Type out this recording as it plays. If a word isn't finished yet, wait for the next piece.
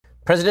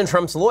President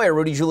Trump's lawyer,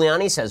 Rudy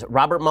Giuliani, says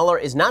Robert Mueller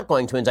is not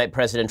going to indict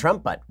President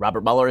Trump, but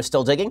Robert Mueller is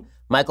still digging.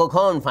 Michael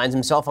Cohen finds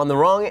himself on the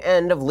wrong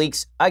end of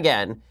leaks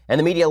again, and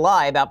the media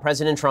lie about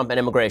President Trump and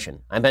immigration.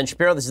 I'm Ben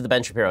Shapiro. This is The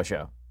Ben Shapiro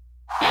Show.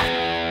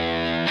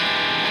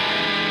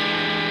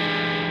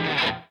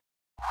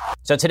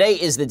 So today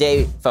is the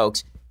day,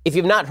 folks. If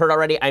you've not heard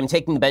already, I'm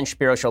taking the Ben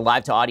Shapiro Show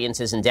live to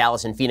audiences in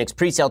Dallas and Phoenix.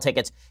 Pre-sale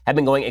tickets have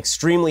been going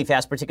extremely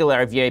fast, particularly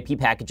our VIP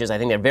packages. I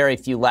think there are very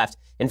few left.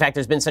 In fact,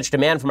 there's been such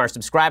demand from our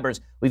subscribers,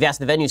 we've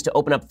asked the venues to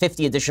open up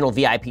 50 additional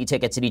VIP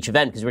tickets at each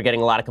event because we're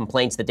getting a lot of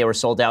complaints that they were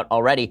sold out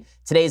already.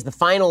 Today is the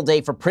final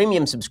day for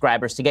premium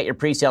subscribers to get your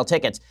pre-sale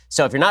tickets.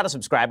 So if you're not a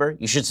subscriber,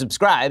 you should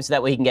subscribe so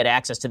that way you can get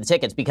access to the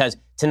tickets, because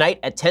tonight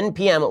at 10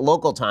 p.m.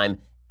 local time,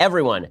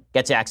 everyone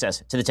gets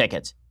access to the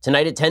tickets.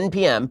 Tonight at 10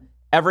 p.m.,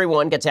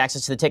 everyone gets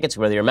access to the tickets,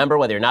 whether you're a member,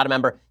 whether you're not a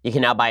member. You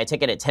can now buy a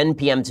ticket at 10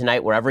 p.m.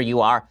 tonight, wherever you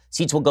are.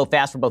 Seats will go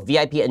fast for both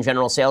VIP and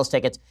general sales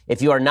tickets.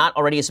 If you are not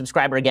already a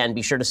subscriber, again,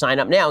 be sure to sign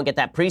up now and get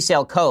that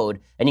pre-sale code,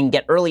 and you can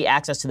get early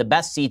access to the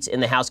best seats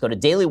in the house. Go to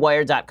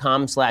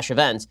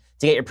dailywire.com/events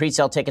to get your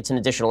pre-sale tickets and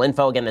additional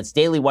info. Again, that's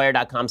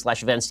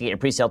dailywire.com/events to get your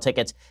pre-sale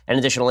tickets and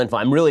additional info.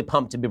 I'm really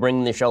pumped to be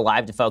bringing the show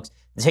live to folks.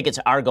 The tickets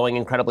are going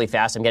incredibly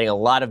fast. I'm getting a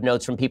lot of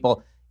notes from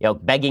people,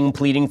 begging,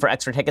 pleading for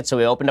extra tickets. So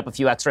we opened up a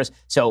few extras.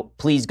 So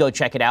please go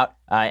check it out.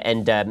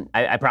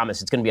 I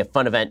promise it's going to be a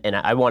fun event, and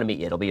I want to meet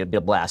you. It'll be a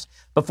blast.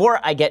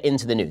 Before I get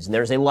into the news, and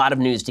there's a lot of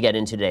news to get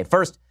into today.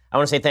 First, I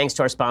want to say thanks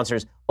to our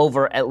sponsors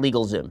over at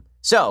LegalZoom.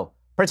 So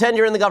pretend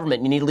you're in the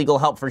government and you need legal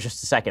help for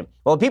just a second.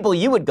 Well, the people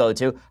you would go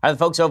to are the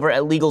folks over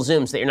at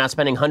LegalZoom, so that you're not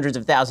spending hundreds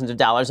of thousands of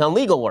dollars on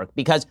legal work,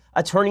 because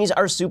attorneys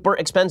are super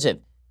expensive.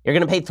 You're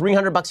going to pay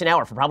 $300 an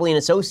hour for probably an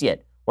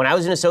associate. When I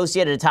was an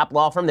associate at a top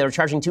law firm, they were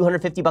charging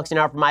 $250 an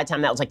hour for my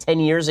time. That was like 10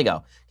 years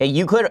ago. Okay,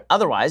 you could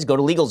otherwise go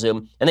to LegalZoom,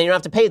 and then you don't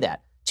have to pay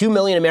that. 2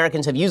 million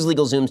Americans have used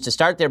LegalZooms to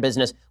start their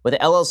business with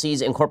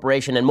LLCs,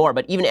 incorporation, and more.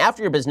 But even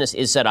after your business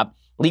is set up,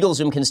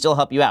 LegalZoom can still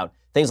help you out.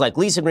 Things like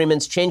lease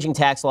agreements, changing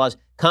tax laws,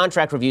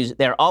 contract reviews,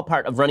 they're all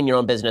part of running your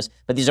own business.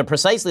 But these are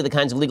precisely the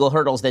kinds of legal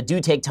hurdles that do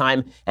take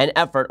time and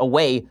effort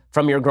away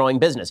from your growing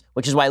business,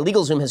 which is why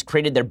LegalZoom has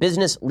created their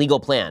business legal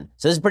plan.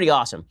 So this is pretty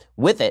awesome.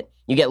 With it,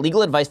 you get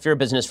legal advice for your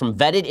business from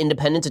vetted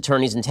independent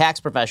attorneys and tax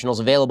professionals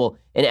available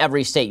in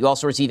every state. You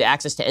also receive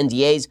access to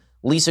NDAs,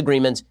 lease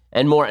agreements,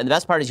 and more. And the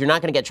best part is you're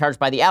not going to get charged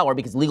by the hour,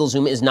 because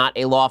LegalZoom is not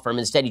a law firm.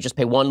 Instead, you just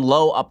pay one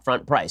low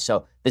upfront price.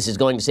 So this is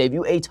going to save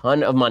you a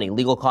ton of money.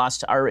 Legal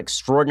costs are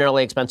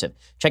extraordinarily expensive.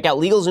 Check out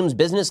LegalZoom's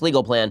business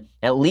legal plan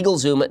at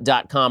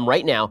LegalZoom.com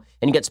right now,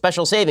 and you get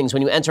special savings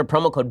when you enter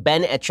promo code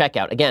Ben at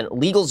checkout. Again,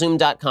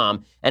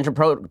 LegalZoom.com, enter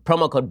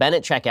promo code Ben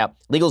at checkout.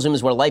 LegalZoom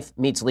is where life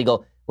meets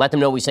legal. Let them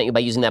know we sent you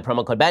by using that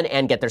promo code Ben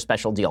and get their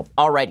special deal.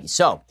 Alrighty,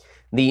 so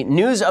the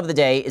news of the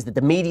day is that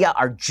the media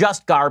are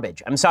just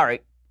garbage. I'm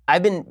sorry.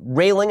 I've been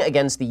railing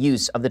against the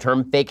use of the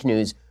term fake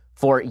news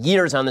for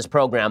years on this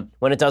program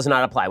when it does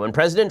not apply. When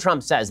President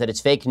Trump says that it's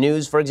fake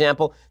news, for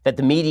example, that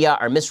the media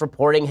are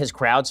misreporting his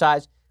crowd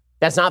size,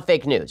 that's not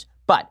fake news.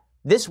 But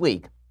this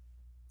week,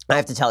 I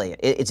have to tell you,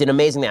 it's an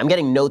amazing thing. I'm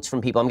getting notes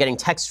from people. I'm getting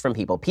texts from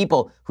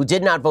people who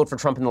did not vote for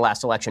Trump in the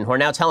last election, who are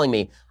now telling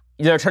me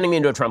they're turning me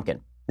into a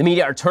Trumpkin. The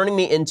media are turning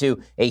me into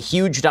a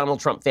huge Donald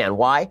Trump fan.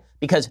 Why?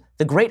 Because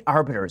the great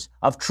arbiters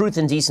of truth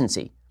and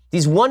decency,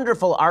 these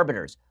wonderful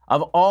arbiters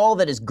of all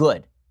that is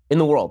good in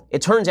the world,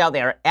 it turns out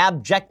they are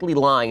abjectly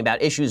lying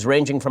about issues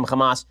ranging from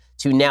Hamas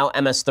to now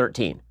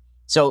MS-13.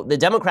 So the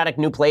Democratic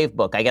new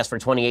playbook, I guess, for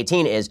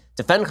 2018 is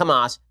defend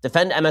Hamas,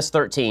 defend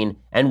MS-13,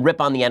 and rip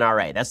on the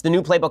NRA. That's the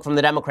new playbook from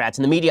the Democrats,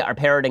 and the media are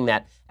parroting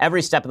that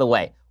every step of the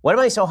way. What am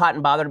I so hot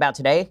and bothered about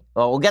today?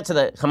 Well, we'll get to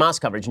the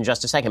Hamas coverage in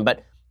just a second,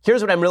 but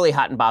here's what I'm really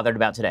hot and bothered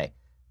about today.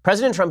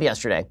 President Trump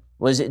yesterday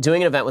was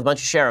doing an event with a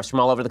bunch of sheriffs from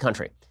all over the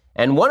country.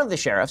 And one of the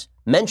sheriffs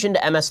mentioned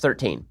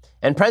MS-13.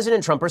 And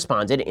President Trump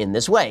responded in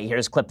this way.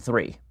 Here's clip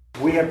 3.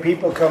 We have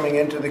people coming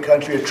into the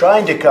country, or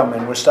trying to come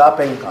in. We're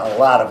stopping a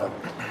lot of them.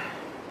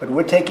 But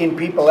we're taking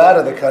people out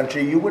of the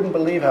country. You wouldn't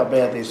believe how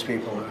bad these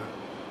people are.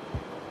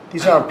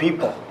 These aren't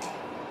people.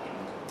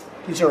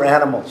 These are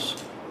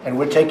animals. And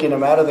we're taking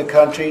them out of the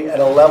country at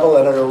a level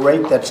and at a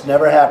rate that's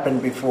never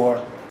happened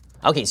before.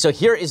 Okay, so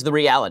here is the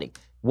reality.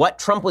 What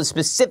Trump was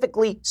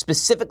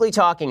specifically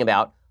talking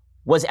about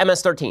was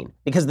MS-13,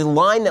 because the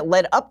line that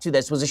led up to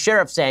this was a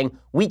sheriff saying,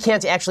 we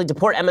can't actually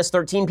deport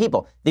MS-13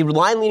 people. The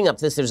line leading up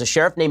to this, there's a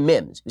sheriff named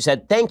Mims who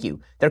said, thank you.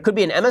 There could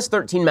be an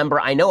MS-13 member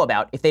I know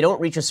about. If they don't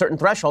reach a certain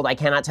threshold, I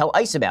cannot tell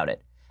ICE about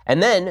it.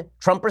 And then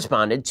Trump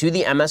responded to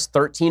the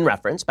MS-13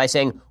 reference by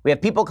saying, we have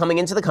people coming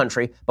into the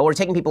country, but we're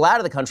taking people out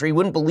of the country. You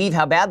wouldn't believe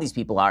how bad these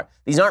people are.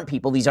 These aren't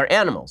people, these are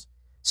animals.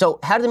 So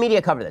how did the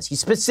media cover this? He's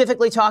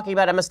specifically talking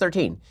about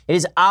MS-13. It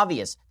is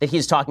obvious that he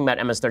is talking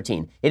about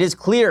MS-13. It is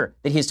clear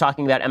that he is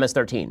talking about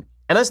MS-13.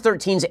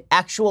 MS-13's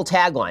actual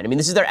tagline,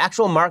 this is their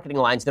actual marketing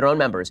line to their own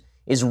members,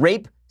 is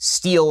rape,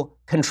 steal,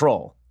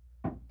 control.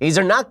 These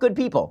are not good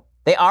people.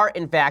 They are,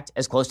 in fact,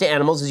 as close to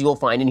animals as you will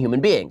find in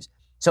human beings.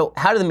 So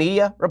how did the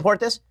media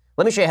report this?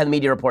 Let me show you how the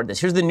media reported this.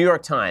 Here's the New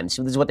York Times.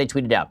 This is what they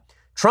tweeted out.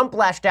 Trump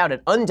lashed out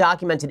at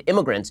undocumented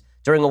immigrants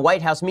during a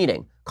White House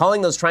meeting,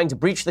 calling those trying to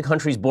breach the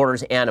country's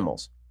borders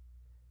animals.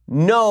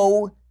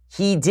 No,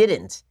 he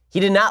didn't. He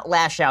did not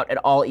lash out at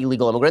all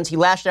illegal immigrants. He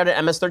lashed out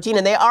at MS-13,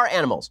 and they are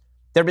animals.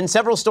 There have been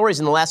several stories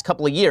in the last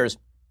couple of years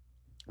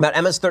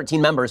about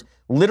MS-13 members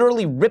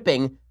literally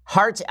ripping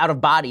hearts out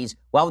of bodies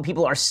while the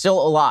people are still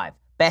alive,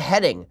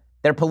 beheading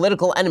their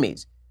political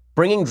enemies,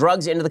 bringing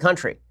drugs into the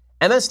country.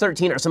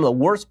 MS-13 are some of the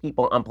worst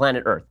people on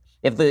planet Earth.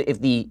 If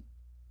the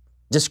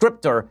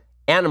descriptor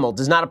animal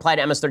does not apply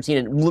to MS-13,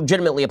 it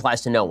legitimately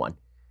applies to no one.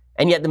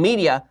 And yet the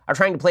media are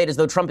trying to play it as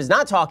though Trump is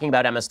not talking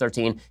about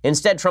MS-13.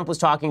 Instead, Trump was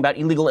talking about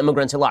illegal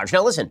immigrants at large.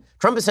 Now, listen,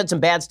 Trump has said some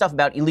bad stuff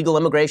about illegal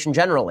immigration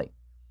generally.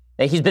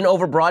 He's been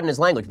overbroad in his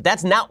language, but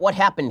that's not what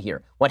happened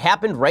here. What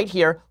happened right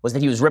here was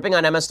that he was ripping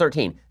on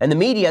MS-13, and the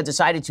media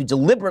decided to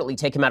deliberately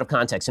take him out of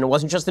context. And it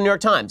wasn't just the New York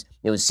Times.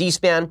 It was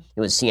C-SPAN, it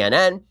was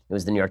CNN, it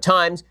was the New York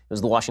Times, it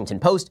was the Washington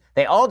Post.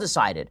 They all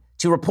decided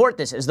to report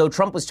this as though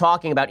Trump was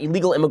talking about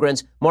illegal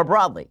immigrants more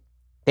broadly.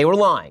 They were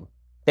lying.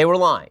 They were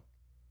lying.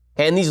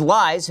 Okay, and these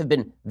lies have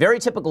been very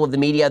typical of the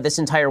media this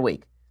entire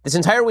week. This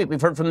entire week,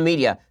 we've heard from the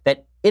media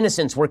that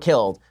innocents were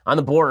killed on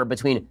the border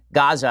between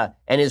Gaza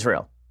and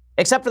Israel.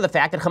 Except for the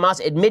fact that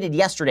Hamas admitted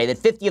yesterday that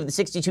 50 of the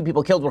 62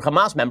 people killed were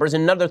Hamas members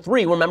and another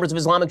 3 were members of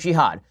Islamic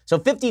Jihad. So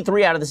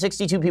 53 out of the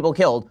 62 people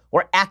killed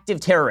were active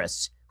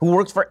terrorists who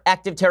worked for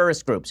active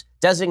terrorist groups,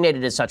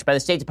 designated as such by the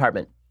State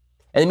Department.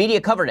 And the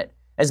media covered it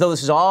as though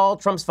this is all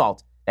Trump's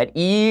fault. That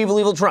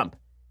evil Trump.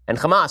 And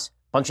Hamas,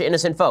 bunch of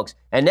innocent folks.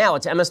 And now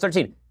it's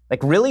MS-13.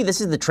 Like, really?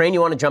 This is the train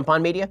you want to jump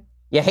on, media?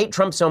 You hate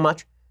Trump so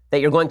much that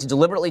you're going to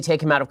deliberately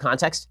take him out of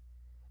context?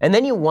 And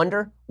then you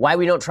wonder why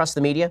we don't trust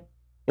the media?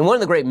 And one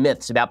of the great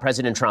myths about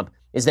President Trump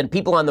is that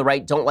people on the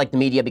right don't like the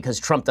media because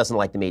Trump doesn't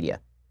like the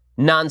media.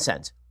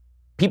 Nonsense.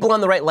 People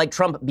on the right like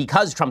Trump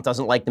because Trump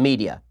doesn't like the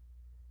media.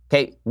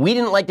 Okay, we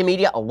didn't like the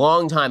media a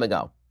long time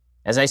ago.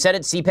 As I said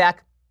at CPAC,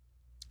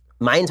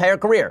 my entire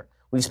career,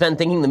 we've spent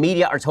thinking the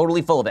media are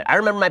totally full of it. I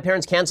remember my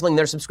parents canceling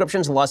their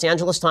subscriptions to the Los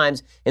Angeles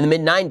Times in the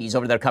mid-90s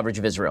over their coverage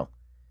of Israel.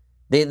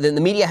 The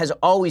media has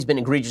always been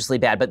egregiously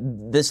bad, but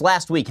this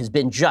last week has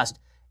been just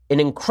an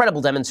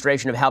incredible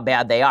demonstration of how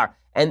bad they are.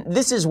 And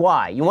this is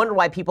why. You wonder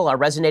why people are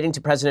resonating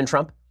to President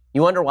Trump?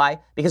 You wonder why?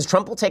 Because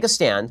Trump will take a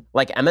stand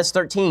like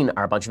MS-13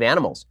 are a bunch of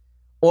animals,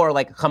 or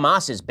like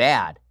Hamas is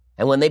bad.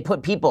 And when they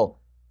put people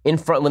in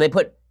front, when they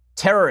put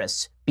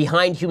terrorists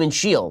behind human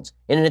shields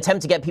in an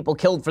attempt to get people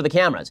killed for the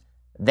cameras,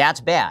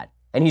 that's bad.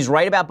 And he's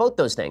right about both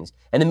those things.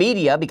 And the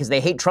media, because they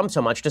hate Trump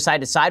so much,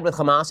 decide to side with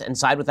Hamas and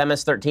side with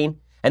MS-13.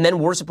 And then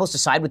we're supposed to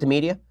side with the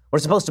media? We're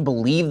supposed to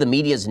believe the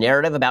media's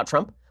narrative about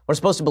Trump? We're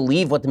supposed to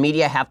believe what the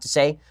media have to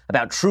say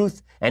about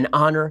truth and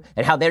honor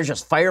and how they're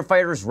just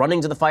firefighters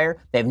running to the fire.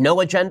 They have no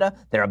agenda.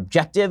 They're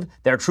objective.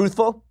 They're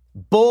truthful.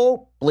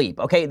 Bull bleep.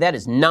 Okay, that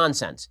is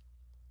nonsense.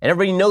 And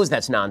everybody knows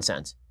that's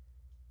nonsense.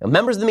 Now,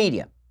 members of the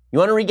media, you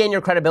want to regain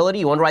your credibility?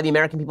 You wonder why the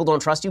American people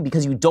don't trust you?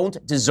 Because you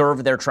don't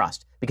deserve their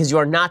trust. Because you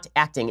are not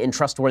acting in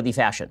trustworthy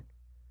fashion.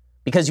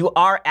 Because you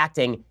are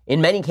acting,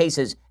 in many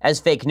cases, as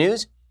fake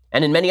news,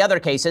 and in many other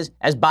cases,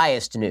 as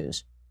biased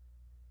news.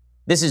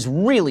 This is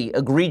really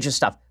egregious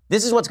stuff.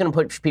 This is what's going to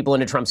push people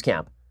into Trump's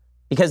camp.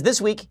 Because this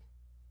week,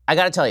 I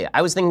got to tell you,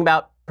 I was thinking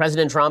about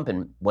President Trump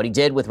and what he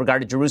did with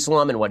regard to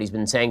Jerusalem and what he's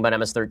been saying about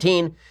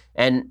MS-13.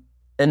 And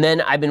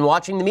then I've been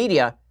watching the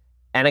media.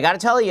 And I got to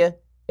tell you,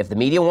 if the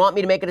media want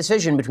me to make a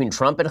decision between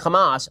Trump and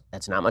Hamas,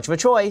 that's not much of a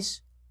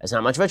choice. That's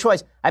not much of a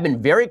choice. I've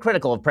been very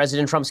critical of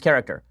President Trump's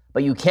character.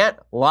 But you can't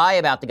lie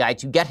about the guy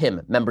to get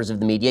him, members of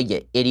the media,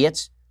 you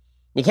idiots.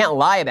 You can't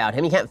lie about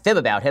him. You can't fib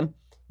about him.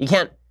 You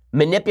can't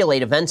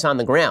manipulate events on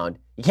the ground.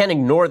 You can't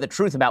ignore the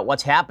truth about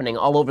what's happening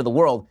all over the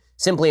world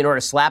simply in order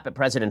to slap at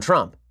President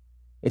Trump.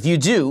 If you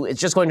do, it's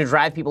just going to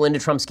drive people into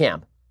Trump's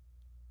camp.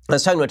 I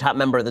was talking to a top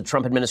member of the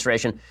Trump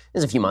administration,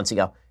 this is a few months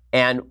ago,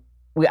 and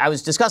I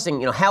was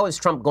discussing, how is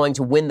Trump going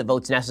to win the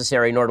votes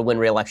necessary in order to win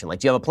re-election? Like,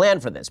 do you have a plan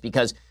for this?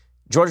 Because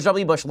George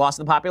W. Bush lost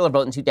the popular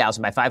vote in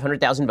 2000 by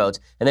 500,000 votes,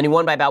 and then he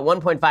won by about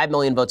 1.5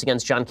 million votes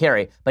against John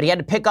Kerry, but he had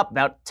to pick up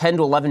about 10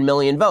 to 11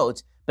 million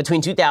votes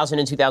between 2000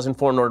 and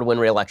 2004 in order to win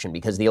re-election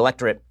because the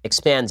electorate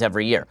expands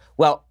every year.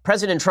 Well,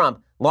 President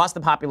Trump lost the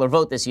popular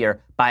vote this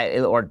year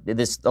or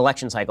this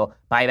election cycle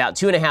by about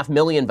 2.5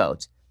 million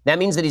votes. That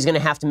means that he's going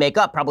to have to make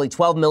up probably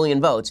 12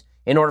 million votes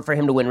in order for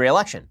him to win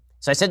re-election.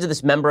 So I said to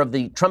this member of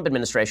the Trump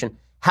administration,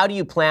 how do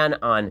you plan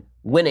on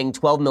winning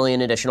 12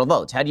 million additional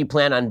votes? How do you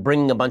plan on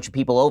bringing a bunch of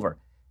people over?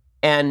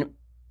 And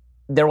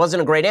there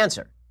wasn't a great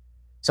answer.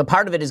 So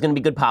part of it is going to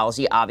be good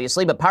policy,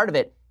 obviously, but part of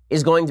it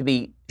is going to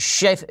be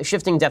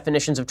shifting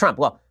definitions of Trump.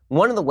 Well,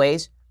 one of the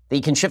ways that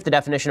you can shift the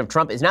definition of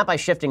Trump is not by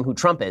shifting who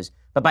Trump is,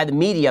 but by the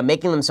media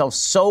making themselves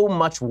so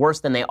much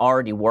worse than they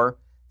already were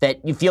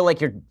that you feel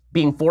like you're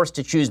being forced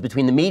to choose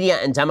between the media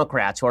and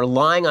Democrats who are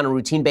lying on a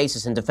routine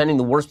basis and defending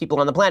the worst people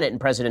on the planet and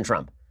President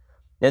Trump.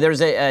 Now,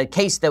 there's a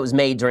case that was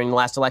made during the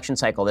last election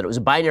cycle that it was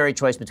a binary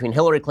choice between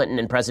Hillary Clinton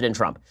and President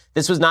Trump.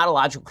 This was not a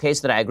logical case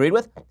that I agreed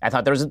with. I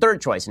thought there was a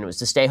third choice, and it was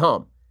to stay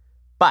home.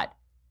 But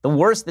the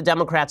worse the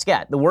Democrats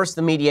get, the worse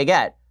the media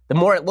get, the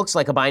more it looks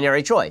like a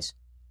binary choice.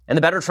 And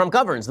the better Trump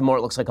governs, the more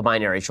it looks like a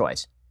binary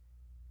choice.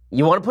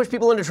 You want to push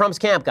people into Trump's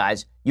camp,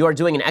 guys. You are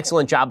doing an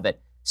excellent job of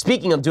it.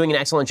 Speaking of doing an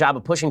excellent job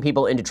of pushing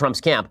people into Trump's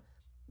camp,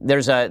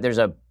 there's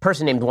a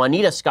person named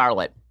Juanita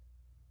Scarlett.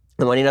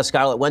 And Juanita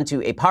Scarlett went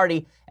to a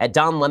party at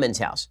Don Lemon's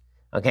house.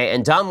 Okay,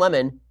 and Don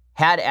Lemon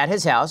had at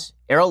his house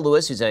Errol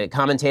Lewis, who's a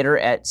commentator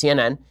at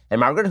CNN, and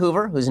Margaret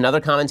Hoover, who's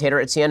another commentator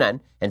at CNN,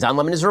 and Don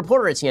Lemon is a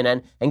reporter at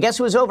CNN. And guess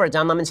who was over at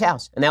Don Lemon's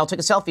house? And they all took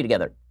a selfie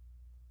together.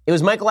 It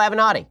was Michael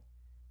Avenatti,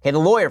 okay, the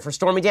lawyer for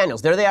Stormy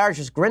Daniels. There they are,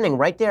 just grinning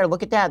right there.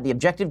 Look at that, the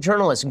objective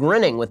journalist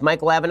grinning with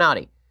Michael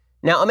Avenatti.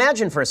 Now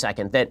imagine for a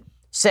second that,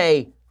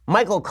 say,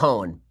 Michael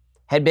Cohen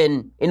had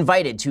been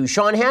invited to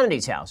Sean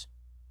Hannity's house.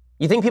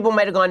 You think people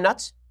might have gone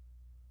nuts?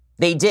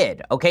 They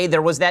did, okay?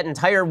 There was that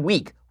entire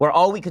week where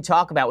all we could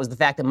talk about was the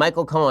fact that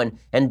Michael Cohen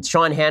and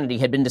Sean Hannity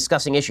had been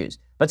discussing issues.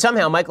 But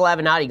somehow Michael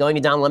Avenatti going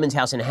to Don Lemon's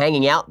house and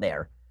hanging out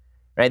there,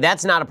 right?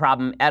 That's not a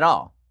problem at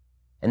all.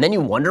 And then you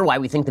wonder why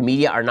we think the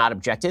media are not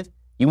objective.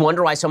 You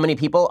wonder why so many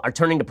people are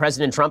turning to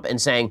President Trump and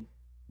saying,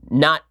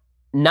 not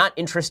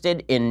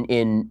interested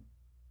in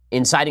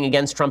siding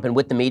against Trump and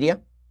with the media.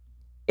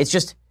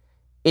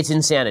 It's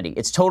insanity.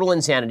 It's total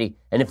insanity.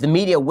 And if the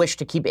media wish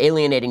to keep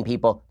alienating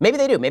people, maybe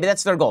they do. Maybe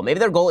that's their goal. Maybe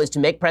their goal is to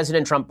make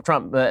President Trump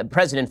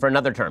president for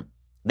another term.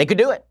 They could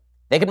do it.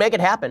 They could make it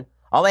happen.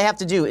 All they have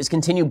to do is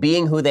continue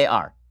being who they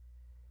are.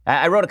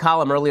 I wrote a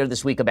column earlier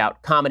this week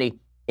about comedy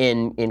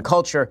in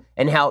culture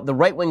and how the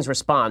right wing's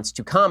response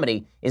to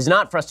comedy is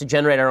not for us to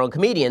generate our own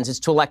comedians, it's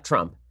to elect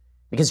Trump.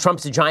 Because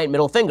Trump's a giant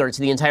middle finger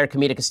to the entire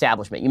comedic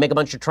establishment. You make a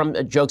bunch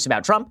of jokes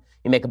about Trump,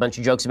 you make a bunch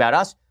of jokes about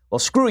us. Well,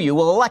 screw you,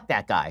 we'll elect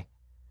that guy.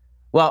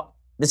 Well,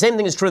 the same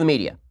thing is true of the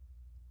media.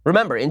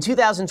 Remember, in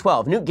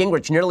 2012, Newt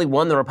Gingrich nearly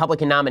won the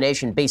Republican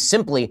nomination based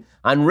simply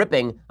on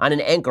ripping on an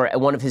anchor at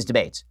one of his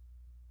debates.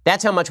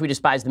 That's how much we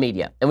despise the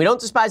media. And we don't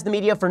despise the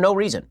media for no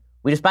reason.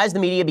 We despise the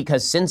media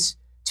because since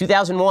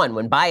 2001,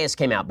 when Bias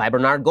came out by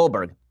Bernard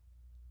Goldberg,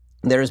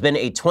 there has been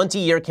a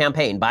 20-year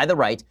campaign by the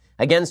right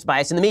against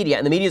bias in the media.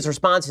 And the media's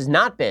response has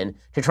not been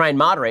to try and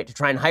moderate, to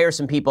try and hire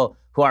some people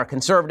who are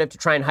conservative, to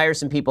try and hire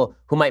some people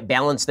who might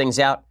balance things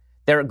out.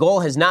 Their goal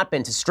has not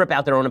been to strip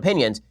out their own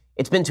opinions.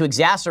 It's been to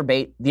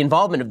exacerbate the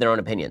involvement of their own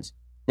opinions.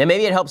 Now,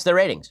 maybe it helps their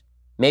ratings.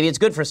 Maybe it's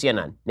good for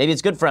CNN. Maybe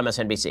it's good for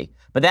MSNBC.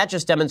 But that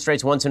just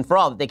demonstrates once and for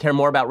all that they care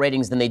more about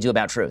ratings than they do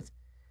about truth.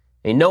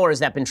 I mean, nowhere has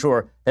that been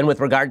truer than with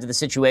regard to the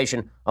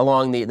situation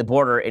along the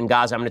border in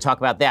Gaza. I'm going to talk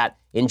about that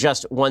in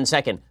just 1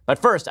 second. But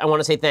first, I want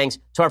to say thanks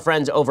to our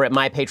friends over at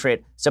My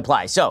Patriot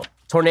Supply. So,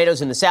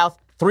 tornadoes in the south,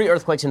 3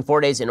 earthquakes in 4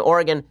 days in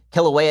Oregon,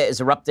 Kilauea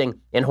is erupting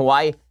in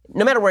Hawaii.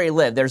 No matter where you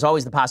live, there's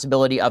always the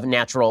possibility of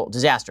natural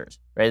disasters,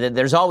 right?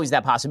 There's always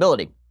that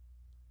possibility.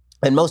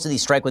 And most of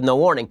these strike with no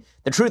warning.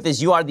 The truth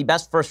is you are the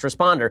best first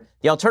responder.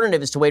 The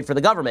alternative is to wait for the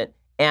government.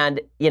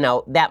 And,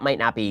 that might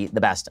not be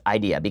the best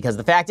idea because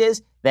the fact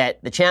is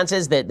that the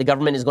chances that the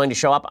government is going to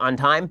show up on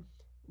time,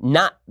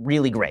 not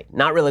really great.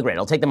 Not really great.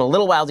 It'll take them a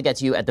little while to get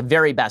to you at the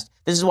very best.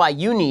 This is why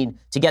you need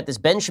to get this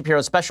Ben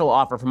Shapiro special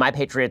offer from My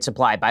Patriot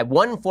Supply. Buy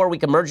 1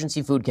 4-week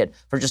emergency food kit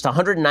for just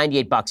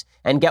 $198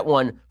 and get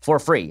one for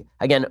free.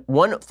 Again,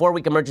 1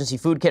 4-week emergency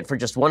food kit for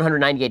just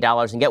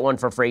 $198 and get one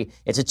for free.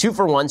 It's a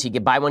 2-for-1, so you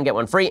can buy one, get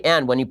one free.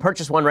 And when you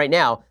purchase one right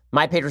now,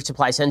 My Patriot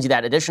Supply sends you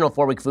that additional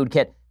 4-week food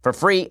kit for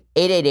free.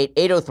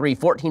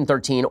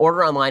 888-803-1413.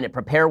 Order online at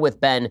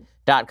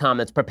preparewithben.com.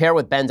 That's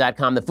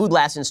preparewithben.com. The food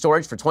lasts in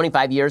storage for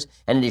 25 years,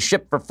 and it is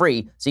shipped for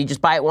free. So you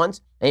just buy it once,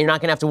 and you're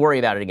not going to have to worry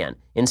about it again.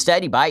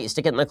 Instead, you buy it, you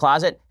stick it in the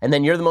closet, and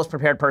then you're the most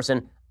prepared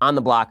person on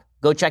the block.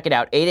 Go check it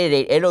out,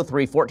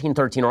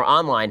 888-803-1413, or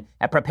online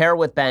at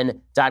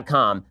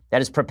preparewithben.com.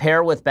 That is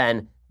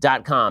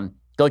preparewithben.com.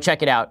 Go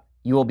check it out.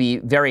 You will be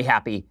very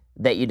happy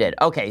that you did.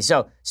 Okay,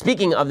 so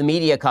speaking of the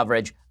media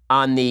coverage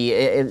on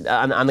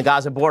the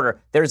Gaza border,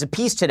 there's a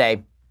piece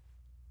today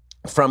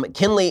from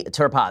Kinley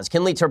Terpaz.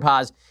 Kinley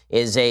Terpaz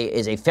is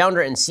a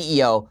founder and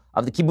CEO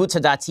of the Kibbutz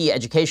Hadati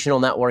Educational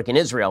Network in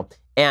Israel,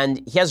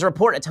 and he has a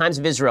report at Times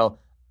of Israel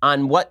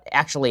on what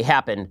actually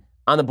happened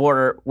on the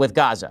border with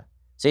Gaza.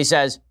 So he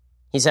says,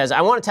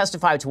 I want to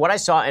testify to what I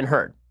saw and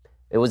heard.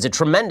 It was a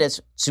tremendous,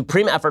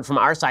 supreme effort from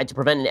our side to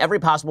prevent in every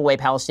possible way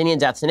Palestinian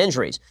deaths and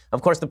injuries.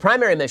 Of course, the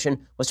primary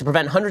mission was to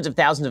prevent hundreds of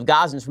thousands of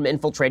Gazans from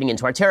infiltrating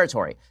into our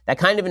territory. That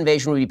kind of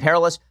invasion would be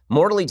perilous,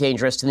 mortally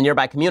dangerous to the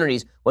nearby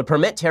communities, would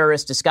permit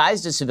terrorists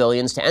disguised as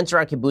civilians to enter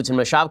our kibbutz and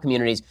moshav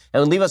communities,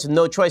 and would leave us with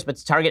no choice but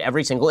to target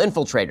every single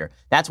infiltrator.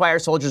 That's why our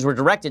soldiers were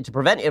directed to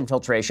prevent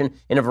infiltration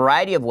in a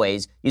variety of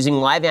ways, using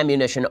live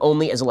ammunition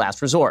only as a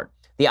last resort.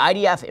 The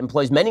IDF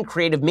employs many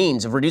creative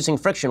means of reducing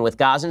friction with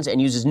Gazans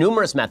and uses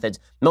numerous methods,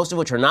 most of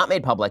which are not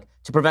made public,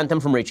 to prevent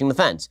them from reaching the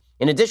fence.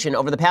 In addition,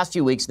 over the past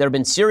few weeks, there have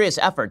been serious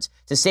efforts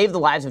to save the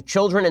lives of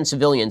children and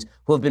civilians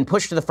who have been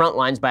pushed to the front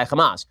lines by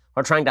Hamas,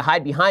 or trying to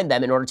hide behind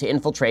them in order to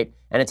infiltrate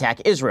and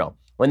attack Israel.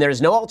 When there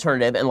is no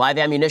alternative and live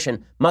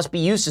ammunition must be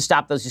used to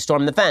stop those who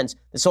storm the fence,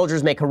 the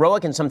soldiers make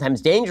heroic and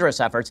sometimes dangerous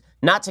efforts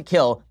not to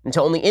kill and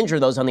to only injure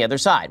those on the other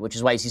side, which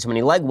is why you see so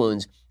many leg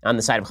wounds on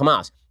the side of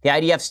Hamas. The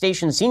IDF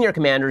stationed senior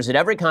commanders at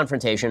every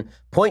confrontation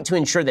point to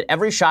ensure that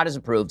every shot is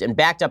approved and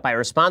backed up by a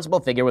responsible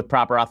figure with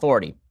proper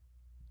authority.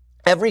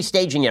 Every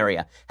staging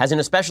area has an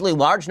especially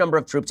large number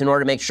of troops in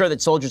order to make sure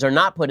that soldiers are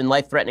not put in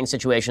life-threatening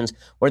situations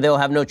where they will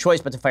have no choice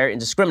but to fire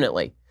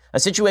indiscriminately. A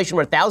situation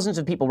where thousands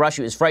of people rush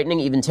you is frightening,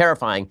 even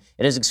terrifying.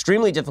 It is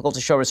extremely difficult to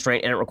show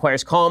restraint, and it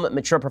requires calm,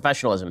 mature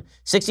professionalism.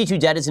 62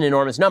 dead is an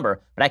enormous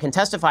number, but I can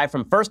testify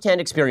from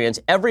firsthand experience,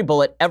 every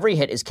bullet, every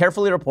hit is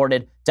carefully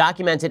reported,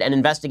 documented, and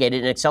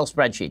investigated in Excel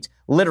spreadsheets.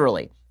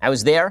 Literally. I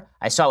was there.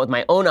 I saw it with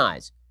my own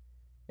eyes.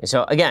 And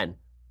so, again,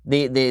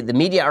 the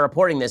media are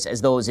reporting this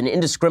as though it was an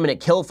indiscriminate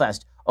kill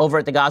fest over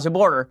at the Gaza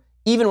border,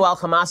 even while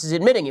Hamas is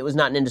admitting it was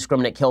not an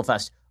indiscriminate kill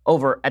fest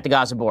over at the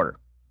Gaza border.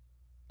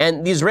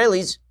 And the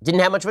Israelis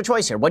didn't have much of a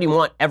choice here. What do you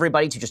want?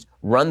 Everybody to just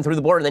run through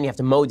the border, and then you have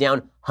to mow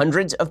down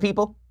hundreds of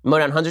people?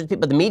 But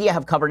the media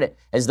have covered it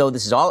as though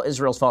this is all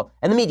Israel's fault.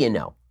 And the media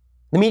know.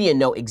 The media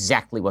know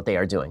exactly what they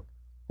are doing.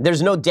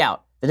 There's no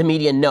doubt that the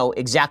media know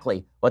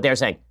exactly what they're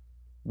saying.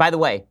 By the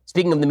way,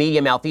 speaking of the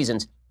media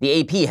malfeasance,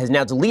 the AP has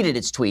now deleted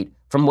its tweet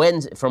from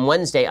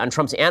Wednesday on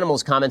Trump's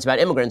animals comments about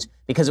immigrants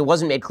because it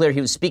wasn't made clear he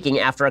was speaking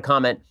after a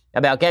comment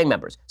about gang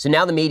members. So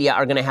now the media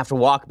are going to have to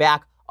walk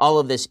back all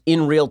of this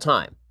in real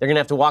time. They're going to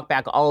have to walk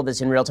back all of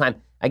this in real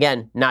time.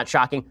 Again, not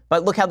shocking.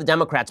 But look how the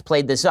Democrats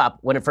played this up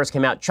when it first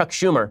came out. Chuck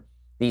Schumer,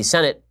 the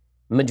Senate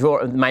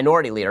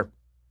minority leader,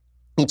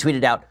 he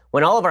tweeted out,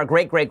 when all of our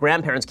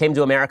great-great-grandparents came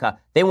to America,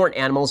 they weren't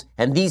animals,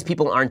 and these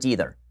people aren't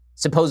either,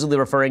 supposedly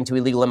referring to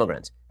illegal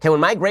immigrants. Okay,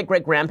 when my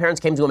great-great-grandparents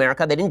came to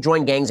America, they didn't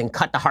join gangs and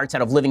cut the hearts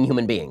out of living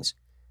human beings.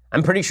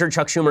 I'm pretty sure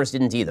Chuck Schumer's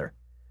didn't either.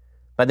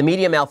 But the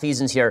media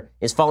malfeasance here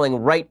is falling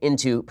right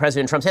into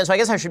President Trump's hands, so I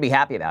guess I should be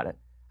happy about it.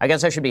 I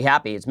guess I should be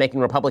happy. It's making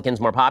Republicans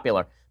more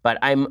popular. But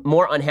I'm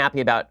more unhappy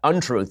about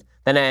untruth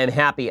than I am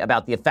happy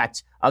about the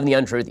effects of the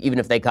untruth, even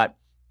if they cut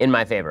in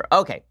my favor.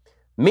 Okay.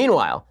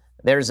 Meanwhile,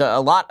 there's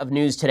a lot of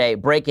news today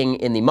breaking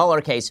in the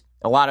Mueller case,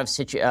 a lot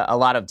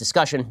of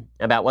discussion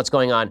about what's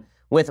going on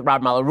with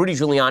Robert Mueller. Rudy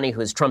Giuliani, who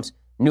is Trump's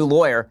new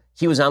lawyer,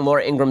 he was on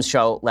Laura Ingram's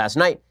show last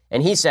night,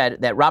 and he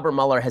said that Robert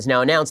Mueller has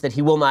now announced that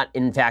he will not,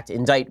 in fact,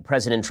 indict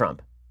President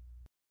Trump.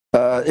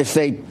 If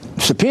they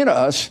subpoena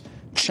us,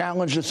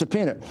 challenge the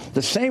subpoena.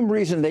 The same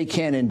reason they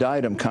can't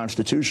indict him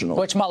constitutionally.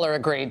 Which Mueller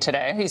agreed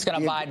today. He's going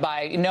to abide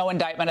by no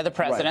indictment of the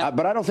president. Right.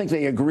 But I don't think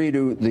they agree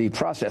to the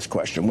process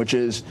question, which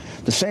is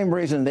the same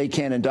reason they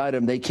can't indict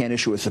him, they can't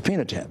issue a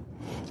subpoena to him.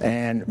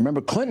 And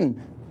remember,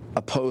 Clinton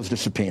opposed a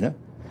subpoena,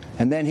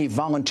 and then he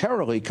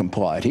voluntarily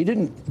complied. He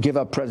didn't give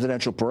up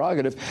presidential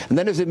prerogative. And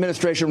then his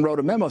administration wrote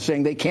a memo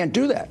saying they can't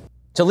do that.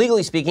 So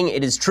legally speaking,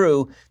 it is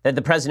true that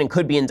the president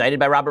could be indicted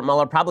by Robert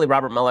Mueller. Probably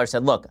Robert Mueller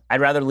said, look, I'd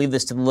rather leave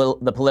this to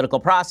the political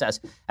process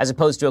as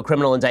opposed to a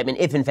criminal indictment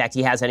if, in fact,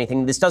 he has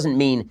anything. This doesn't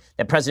mean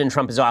that President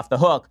Trump is off the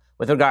hook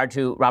with regard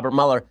to Robert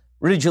Mueller.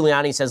 Rudy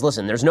Giuliani says,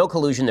 listen, there's no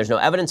collusion. There's no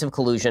evidence of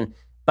collusion.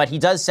 But he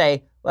does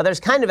say, well,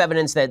 there's kind of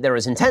evidence that there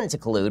was intent to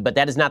collude, but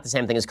that is not the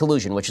same thing as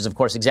collusion, which is, of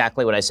course,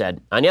 exactly what I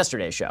said on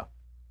yesterday's show.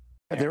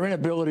 Their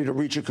inability to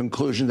reach a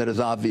conclusion that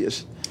is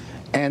obvious,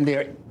 and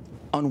their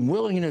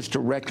unwillingness to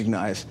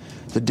recognize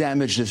the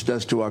damage this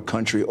does to our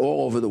country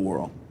all over the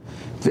world.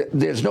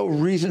 There's no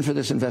reason for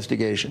this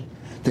investigation.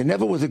 There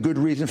never was a good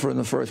reason for it in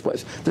the first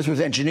place. This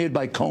was engineered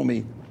by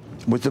Comey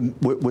with the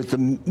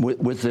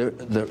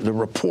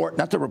report,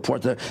 not the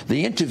report,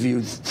 the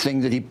interview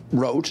thing that he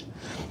wrote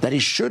that he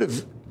should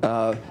have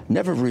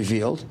never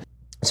revealed.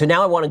 So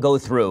now I want to go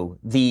through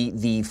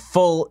the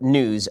full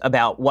news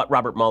about what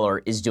Robert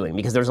Mueller is doing,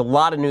 because there's a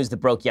lot of news that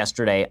broke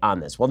yesterday on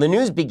this. Well, the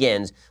news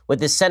begins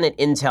with the Senate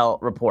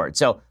Intel report.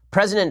 So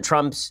President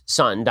Trump's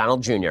son,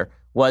 Donald Jr.,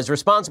 was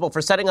responsible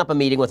for setting up a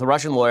meeting with a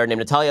Russian lawyer named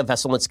Natalia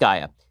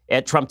Veselnitskaya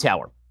at Trump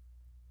Tower.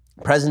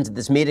 Present at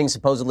this meeting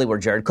supposedly were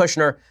Jared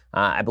Kushner,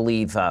 I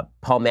believe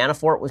Paul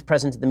Manafort was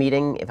present at the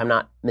meeting, if I'm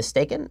not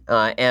mistaken,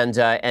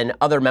 and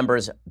other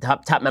members,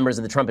 top members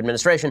of the Trump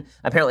administration.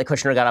 Apparently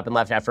Kushner got up and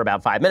left after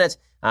about 5 minutes,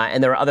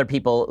 and there were other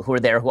people who were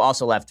there who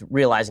also left,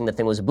 realizing the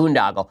thing was a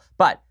boondoggle.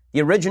 But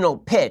the original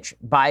pitch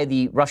by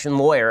the Russian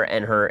lawyer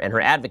and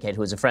her advocate,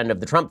 who is a friend of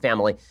the Trump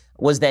family,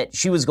 was that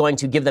she was going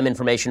to give them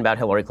information about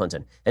Hillary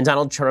Clinton. And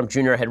Donald Trump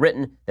Jr. had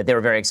written that they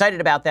were very excited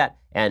about that,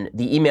 and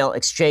the email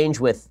exchange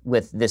with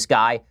this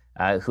guy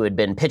who had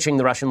been pitching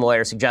the Russian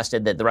lawyer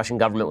suggested that the Russian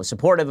government was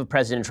supportive of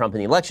President Trump in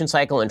the election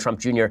cycle, and Trump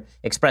Jr.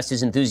 expressed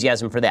his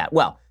enthusiasm for that.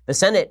 Well, the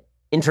Senate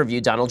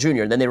interviewed Donald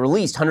Jr., and then they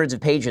released hundreds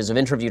of pages of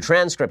interview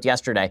transcript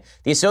yesterday.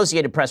 The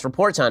Associated Press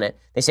reports on it.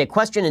 They say,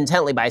 questioned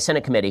intently by a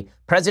Senate committee,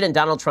 President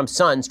Donald Trump's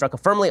son struck a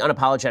firmly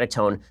unapologetic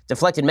tone,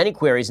 deflected many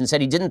queries, and said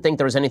he didn't think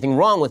there was anything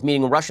wrong with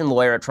meeting a Russian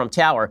lawyer at Trump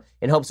Tower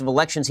in hopes of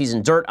election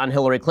season dirt on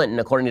Hillary Clinton,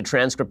 according to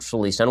transcripts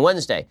released on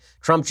Wednesday.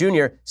 Trump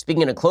Jr.,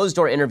 speaking in a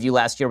closed-door interview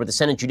last year with the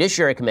Senate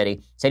Judiciary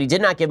Committee, said he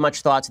did not give much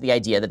thought to the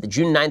idea that the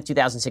June 9,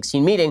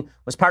 2016 meeting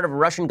was part of a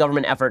Russian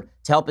government effort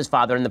to help his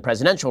father in the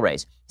presidential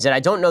race. He said, I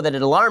don't know that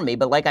it alarmed me,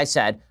 but like I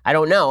said, I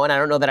don't know, and I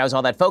don't know that I was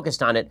all that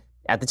focused on it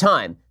at the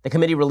time. The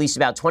committee released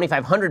about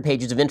 2,500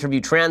 pages of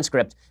interview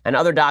transcript and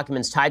other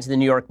documents tied to the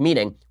New York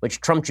meeting, which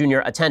Trump Jr.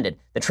 attended.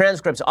 The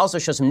transcripts also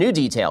show some new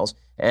details,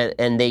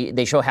 and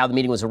they show how the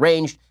meeting was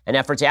arranged and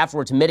efforts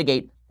afterward to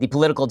mitigate the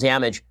political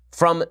damage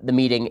from the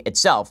meeting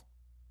itself.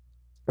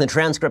 The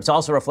transcripts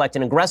also reflect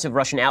an aggressive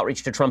Russian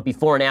outreach to Trump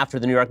before and after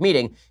the New York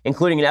meeting,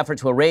 including an effort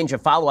to arrange a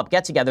follow-up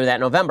get-together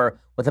that November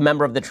with a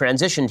member of the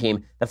transition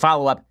team. The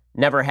follow-up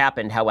never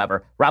happened,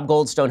 however. Rob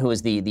Goldstone, who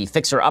is the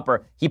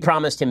fixer-upper, he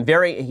promised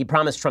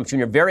Trump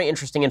Jr. very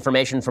interesting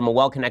information from a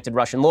well-connected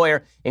Russian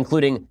lawyer,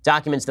 including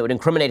documents that would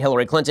incriminate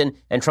Hillary Clinton,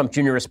 and Trump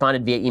Jr.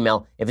 responded via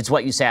email, "If it's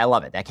what you say, I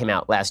love it." That came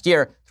out last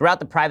year. Throughout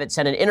the private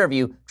Senate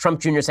interview, Trump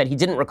Jr. said he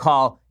didn't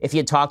recall if he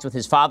had talked with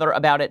his father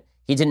about it.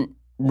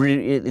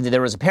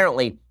 There was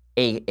apparently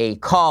a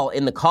call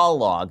in the call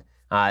log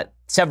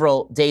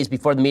several days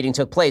before the meeting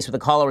took place with a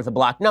caller with a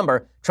blocked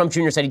number. Trump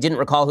Jr. said he didn't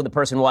recall who the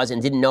person was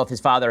and didn't know if his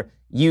father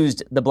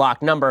used the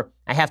blocked number.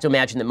 I have to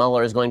imagine that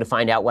Mueller is going to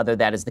find out whether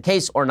that is the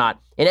case or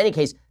not. In any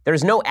case, there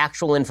is no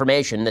actual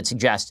information that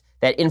suggests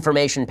that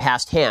information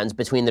passed hands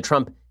between the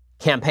Trump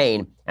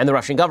campaign and the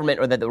Russian government,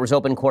 or that there was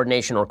open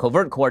coordination or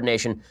covert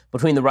coordination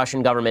between the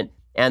Russian government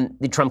and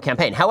the Trump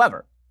campaign.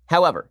 However,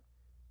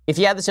 if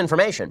you had this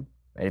information,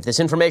 right, if this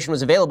information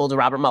was available to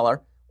Robert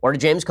Mueller or to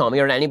James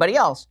Comey or to anybody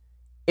else,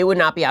 it would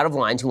not be out of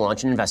line to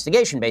launch an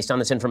investigation based on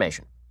this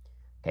information.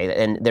 Okay,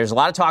 and there's a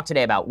lot of talk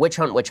today about witch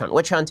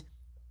hunt.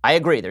 I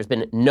agree. There's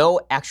been no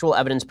actual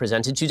evidence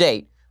presented to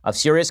date of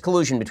serious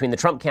collusion between the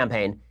Trump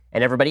campaign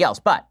and everybody else.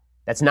 But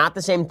that's not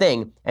the same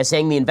thing as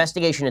saying the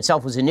investigation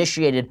itself was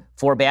initiated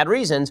for bad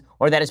reasons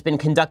or that it's been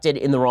conducted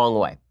in the wrong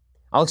way.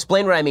 I'll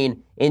explain what I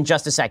mean in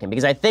just a second,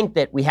 because I think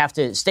that we have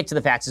to stick to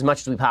the facts as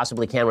much as we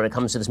possibly can when it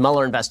comes to this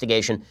Mueller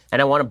investigation,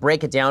 and I want to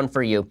break it down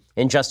for you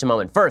in just a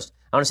moment. First,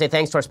 I want to say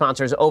thanks to our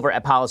sponsors over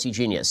at Policy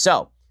Genius.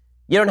 So,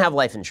 you don't have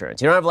life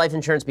insurance. You don't have life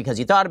insurance because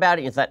you thought about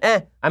it and you thought,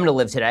 I'm going to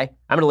live today.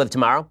 I'm going to live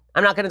tomorrow.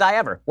 I'm not going to die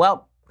ever.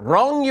 Well,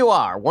 wrong you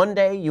are. One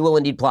day you will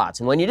indeed plot.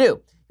 And when you do,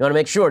 you want to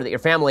make sure that your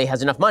family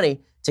has enough money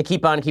to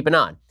keep on keeping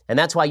on. And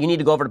that's why you need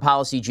to go over to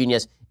Policy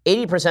Genius.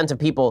 80% of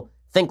people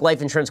think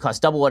life insurance costs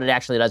double what it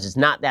actually does. It's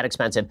not that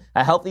expensive.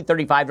 A healthy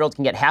 35-year-old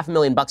can get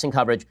 $500,000 in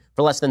coverage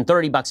for less than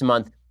 $30 a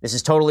month. This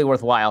is totally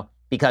worthwhile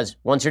because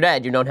once you're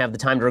dead, you don't have the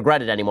time to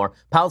regret it anymore.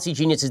 Policy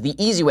Genius is the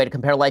easy way to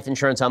compare life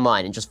insurance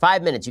online. In just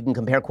 5 minutes, you can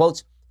compare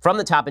quotes from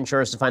the top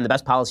insurers to find the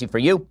best policy for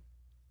you.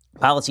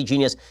 Policy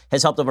Genius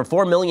has helped over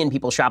 4 million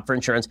people shop for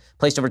insurance,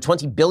 placed over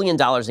 $20 billion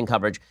in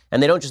coverage,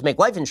 and they don't just make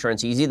life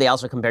insurance easy, they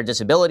also compare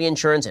disability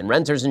insurance and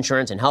renter's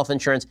insurance and health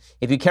insurance.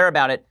 If you care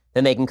about it,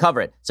 then they can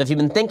cover it. So if you've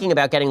been thinking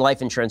about getting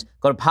life insurance,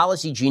 go to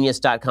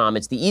PolicyGenius.com.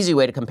 It's the easy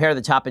way to compare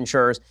the top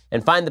insurers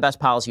and find the best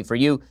policy for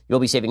you. You'll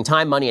be saving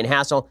time, money, and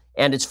hassle,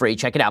 and it's free.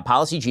 Check it out,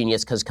 Policy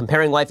Genius, because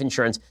comparing life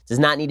insurance does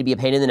not need to be a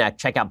pain in the neck.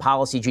 Check out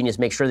Policy Genius.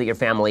 Make sure that your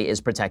family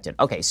is protected.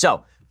 Okay,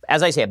 so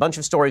as I say, a bunch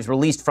of stories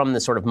released from the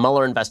sort of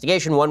Mueller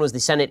investigation. One was the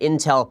Senate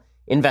Intel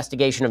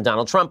investigation of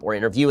Donald Trump, or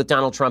interview with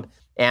Donald Trump,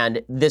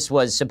 and this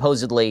was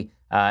supposedly,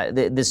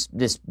 this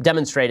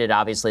demonstrated,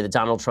 obviously, that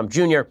Donald Trump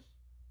Jr.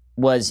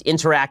 was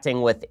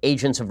interacting with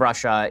agents of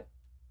Russia,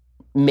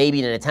 maybe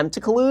in an attempt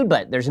to collude,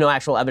 but there's no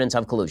actual evidence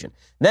of collusion.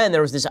 Then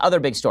there was this other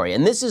big story,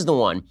 and this is the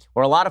one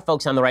where a lot of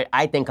folks on the right,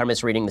 I think, are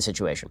misreading the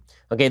situation.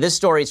 Okay, this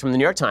story is from the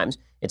New York Times.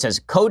 It says,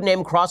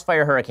 Codename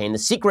Crossfire Hurricane, the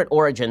secret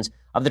origins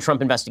of the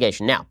Trump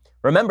investigation. Now,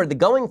 remember, the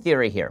going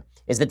theory here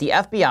is that the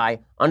FBI,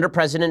 under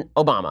President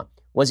Obama,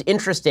 was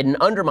interested in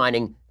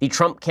undermining the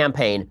Trump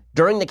campaign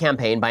during the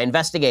campaign by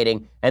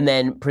investigating and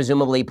then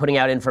presumably putting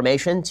out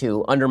information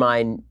to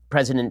undermine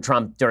President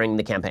Trump during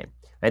the campaign.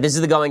 Right, this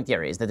is the going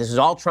theory, is that this was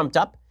all trumped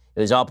up.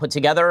 It was all put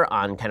together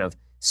on kind of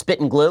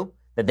spit and glue,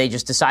 that they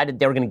just decided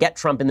they were going to get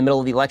Trump in the middle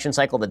of the election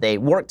cycle, that they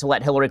worked to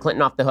let Hillary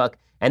Clinton off the hook,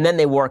 and then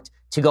they worked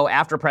to go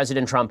after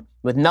President Trump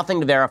with nothing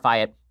to verify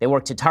it. They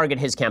worked to target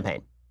his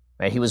campaign.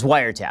 Right? He was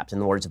wiretapped, in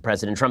the words of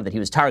President Trump, that he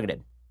was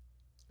targeted.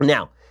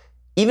 Now,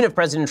 even if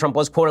President Trump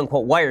was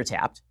quote-unquote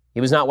wiretapped,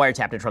 he was not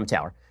wiretapped at Trump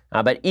Tower,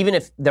 but even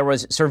if there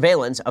was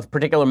surveillance of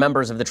particular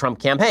members of the Trump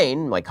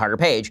campaign, like Carter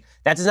Page,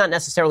 that does not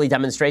necessarily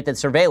demonstrate that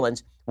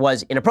surveillance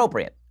was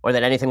inappropriate or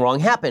that anything wrong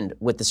happened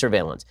with the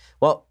surveillance.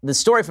 Well, the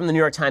story from the New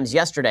York Times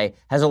yesterday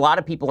has a lot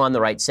of people on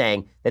the right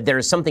saying that there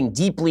is something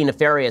deeply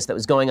nefarious that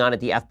was going on at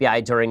the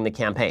FBI during the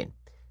campaign.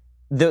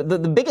 The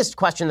biggest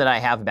question that I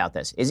have about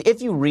this is,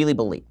 if you really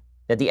believe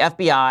that the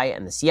FBI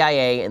and the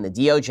CIA and the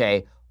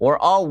DOJ were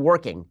all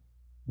working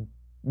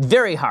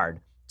very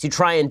hard to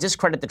try and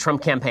discredit the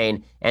Trump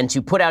campaign and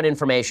to put out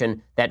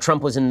information that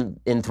Trump was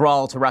in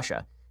thrall to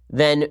Russia,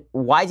 then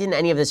why didn't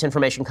any of this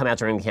information come out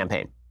during the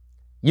campaign?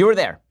 You were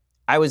there.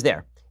 I was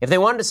there. If they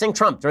wanted to sink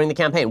Trump during the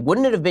campaign,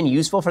 wouldn't it have been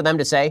useful for them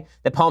to say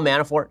that Paul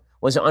Manafort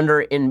was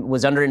under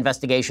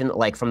investigation,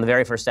 like from the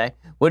very first day?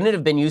 Wouldn't it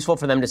have been useful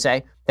for them to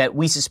say that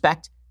we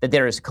suspect that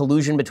there is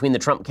collusion between the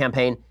Trump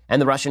campaign and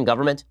the Russian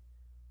government?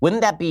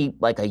 Wouldn't that be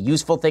like a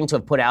useful thing to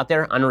have put out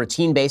there on a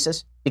routine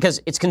basis?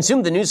 Because it's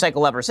consumed the news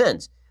cycle ever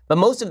since. But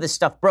most of this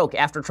stuff broke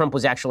after Trump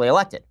was actually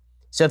elected.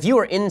 So if you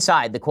were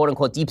inside the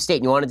quote-unquote deep state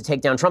and you wanted to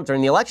take down Trump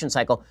during the election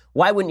cycle,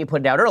 why wouldn't you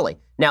put it out early?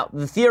 Now,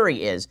 the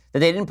theory is that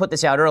they didn't put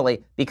this out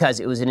early because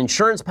it was an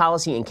insurance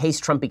policy in case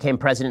Trump became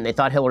president and they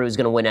thought Hillary was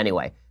going to win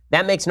anyway.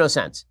 That makes no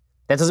sense.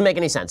 That doesn't make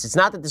any sense. It's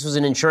not that this was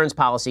an insurance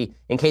policy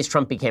in case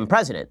Trump became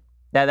president.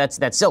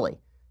 That's silly.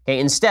 Okay,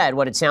 instead,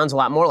 what it sounds a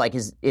lot more like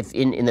is, if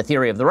in the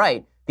theory of the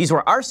right, these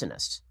were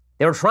arsonists.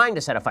 They were trying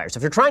to set a fire. So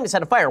if you're trying to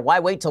set a fire, why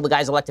wait till the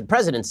guy's elected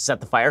president to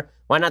set the fire?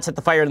 Why not set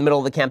the fire in the middle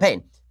of the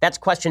campaign? That's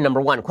question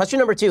number one. Question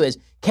number two is,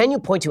 can you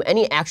point to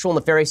any actual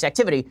nefarious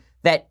activity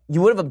that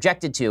you would have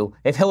objected to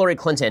if Hillary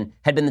Clinton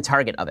had been the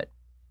target of it?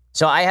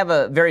 So I have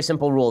a very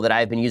simple rule that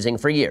I've been using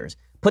for years.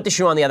 Put the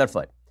shoe on the other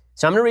foot.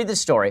 So I'm going to read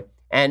this story,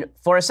 and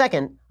for a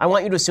second, I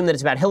want you to assume that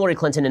it's about Hillary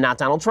Clinton and not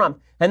Donald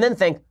Trump, and then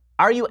think,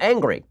 are you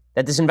angry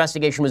that this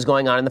investigation was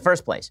going on in the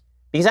first place?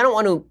 Because I don't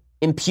want to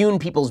impugn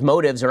people's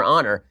motives or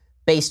honor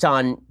based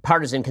on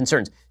partisan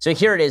concerns. So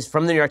here it is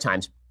from the New York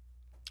Times.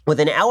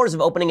 Within hours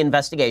of opening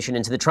investigation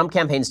into the Trump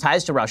campaign's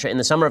ties to Russia in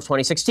the summer of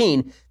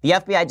 2016, the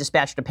FBI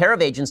dispatched a pair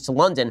of agents to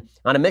London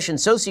on a mission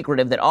so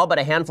secretive that all but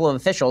a handful of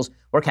officials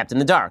were kept in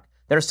the dark.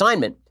 Their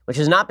assignment, which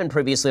has not been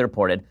previously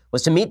reported,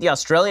 was to meet the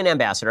Australian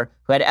ambassador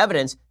who had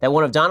evidence that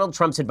one of Donald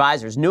Trump's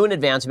advisors knew in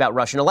advance about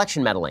Russian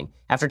election meddling.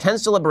 After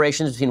tense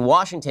deliberations between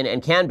Washington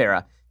and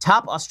Canberra,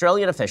 top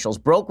Australian officials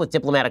broke with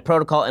diplomatic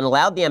protocol and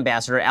allowed the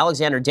ambassador,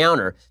 Alexander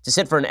Downer, to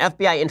sit for an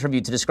FBI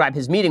interview to describe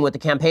his meeting with the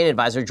campaign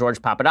advisor,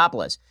 George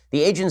Papadopoulos.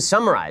 The agents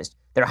summarized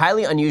their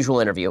highly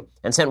unusual interview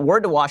and sent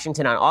word to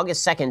Washington on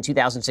August 2nd,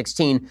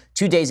 2016,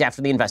 2 days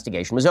after the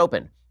investigation was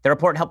opened. The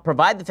report helped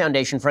provide the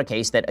foundation for a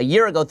case that a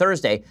year ago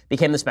Thursday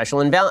became the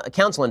special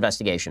counsel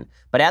investigation.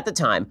 But at the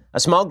time, a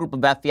small group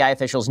of FBI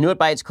officials knew it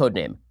by its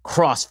codename,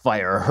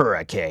 Crossfire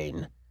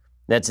Hurricane.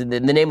 The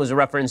name was a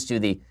reference to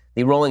the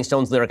Rolling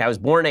Stones lyric, I was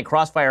born in a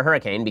crossfire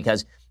hurricane,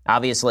 because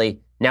obviously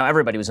now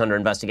everybody was under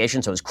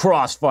investigation, so it was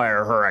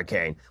Crossfire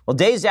Hurricane. Well,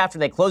 days after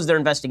they closed their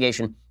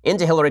investigation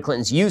into Hillary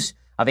Clinton's use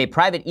of a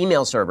private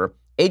email server,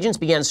 agents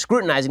began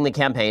scrutinizing the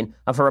campaign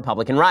of her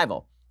Republican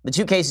rival. The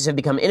two cases have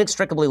become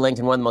inextricably linked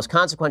in one of the most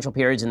consequential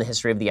periods in the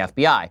history of the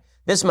FBI.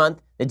 This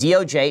month, the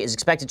DOJ is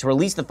expected to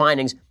release the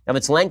findings of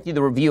its lengthy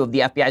review of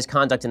the FBI's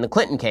conduct in the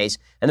Clinton case,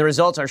 and the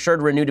results are sure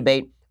to renew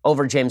debate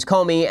over James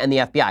Comey and the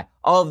FBI.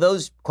 All of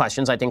those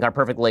questions, I think, are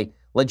perfectly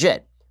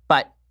legit.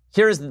 But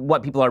here's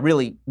what people are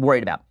really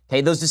worried about.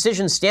 Okay, those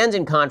decisions stand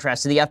in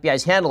contrast to the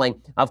FBI's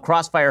handling of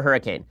Crossfire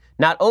Hurricane.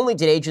 Not only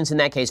did agents in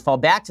that case fall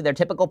back to their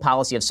typical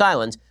policy of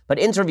silence, but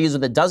interviews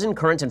with a dozen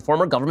current and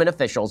former government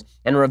officials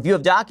and a review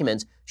of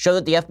documents show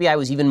that the FBI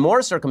was even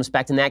more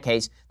circumspect in that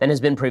case than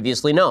has been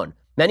previously known.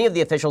 Many of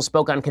the officials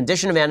spoke on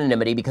condition of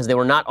anonymity because they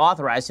were not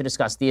authorized to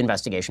discuss the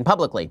investigation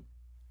publicly.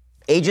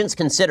 Agents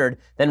considered,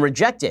 then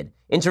rejected,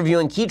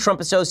 interviewing key Trump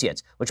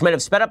associates, which might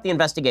have sped up the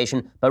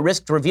investigation but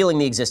risked revealing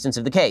the existence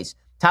of the case.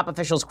 Top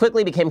officials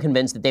quickly became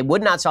convinced that they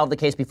would not solve the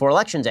case before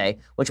Election Day,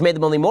 which made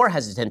them only more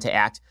hesitant to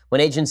act. When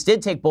agents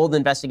did take bold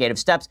investigative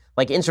steps,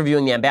 like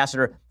interviewing the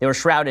ambassador, they were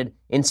shrouded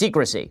in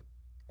secrecy.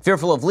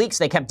 Fearful of leaks,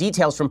 they kept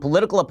details from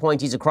political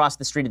appointees across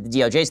the street at the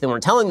DOJ, so they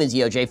weren't telling the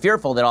DOJ,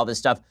 fearful that all this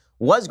stuff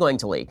was going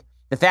to leak.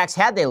 The facts,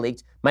 had they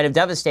leaked, might have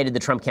devastated the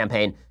Trump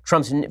campaign.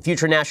 Trump's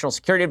future national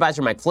security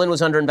advisor, Mike Flynn,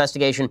 was under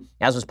investigation,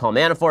 as was Paul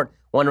Manafort.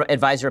 One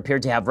advisor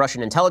appeared to have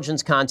Russian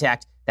intelligence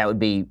contact. That would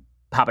be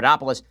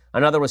Papadopoulos.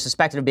 Another was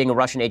suspected of being a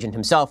Russian agent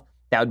himself.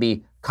 That would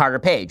be Carter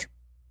Page.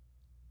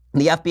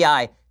 The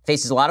FBI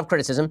faces a lot of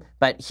criticism,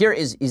 but here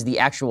is the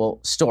actual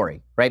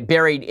story, right?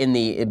 Buried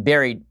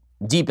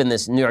deep in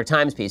this New York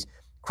Times piece.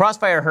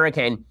 Crossfire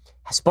Hurricane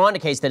spawned a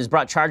case that has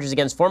brought charges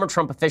against former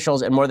Trump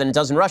officials and more than a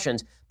dozen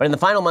Russians, but in the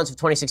final months of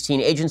 2016,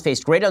 agents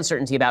faced great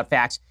uncertainty about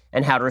facts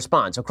and how to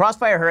respond. So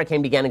Crossfire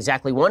Hurricane began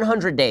exactly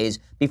 100 days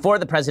before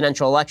the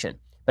presidential election.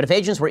 But if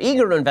agents were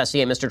eager to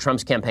investigate Mr.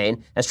 Trump's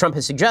campaign, as Trump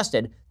has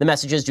suggested, the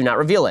messages do not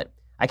reveal it.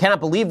 I cannot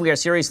believe we are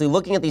seriously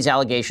looking at these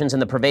allegations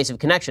and the pervasive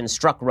connections,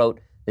 Strzok wrote.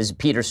 This is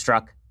Peter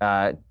Strzok,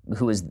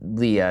 who is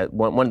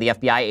one of the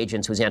FBI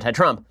agents who was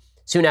anti-Trump,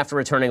 soon after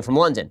returning from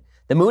London.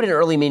 The mood in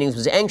early meetings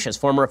was anxious,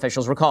 former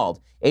officials recalled.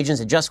 Agents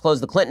had just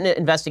closed the Clinton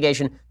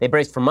investigation. They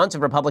braced for months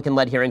of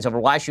Republican-led hearings over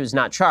why she was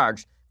not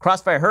charged.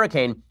 Crossfire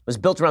Hurricane was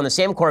built around the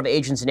same core of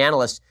agents and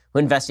analysts who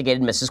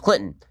investigated Mrs.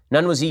 Clinton.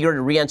 None was eager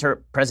to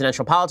re-enter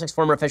presidential politics,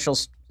 former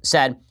officials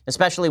said,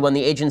 especially when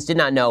the agents did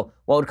not know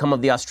what would come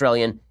of the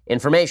Australian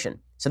information.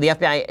 So the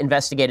FBI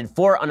investigated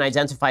 4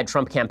 unidentified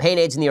Trump campaign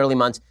aides in the early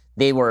months.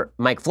 They were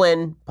Mike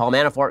Flynn, Paul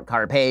Manafort,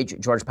 Carter Page,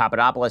 George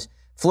Papadopoulos.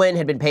 Flynn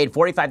had been paid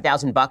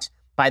 $45,000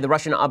 by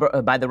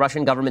the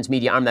Russian government's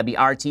media arm, that'd be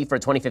RT, for a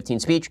 2015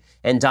 speech,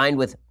 and dined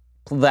with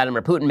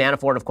Vladimir Putin.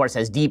 Manafort, of course,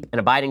 has deep and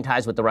abiding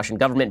ties with the Russian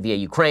government via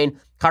Ukraine.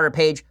 Carter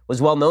Page was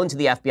well known to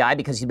the FBI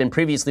because he'd been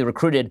previously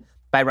recruited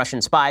by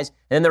Russian spies.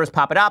 And then there was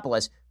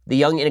Papadopoulos, the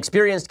young,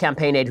 inexperienced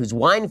campaign aide whose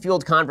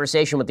wine-fueled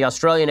conversation with the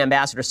Australian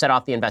ambassador set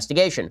off the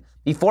investigation.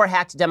 Before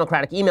hacked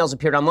Democratic emails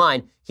appeared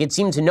online, he had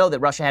seemed to know that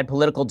Russia had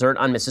political dirt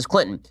on Mrs.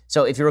 Clinton.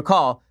 So if you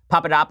recall,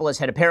 Papadopoulos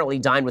had apparently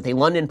dined with a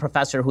London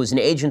professor who was an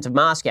agent of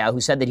Moscow who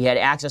said that he had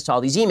access to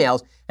all these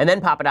emails. And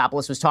then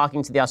Papadopoulos was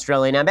talking to the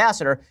Australian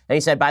ambassador, and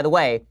he said, by the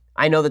way,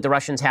 I know that the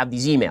Russians have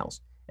these emails.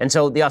 And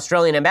so the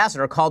Australian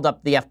ambassador called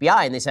up the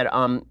FBI and they said,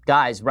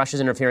 guys, Russia's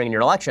interfering in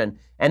your election.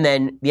 And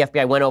then the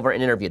FBI went over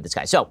and interviewed this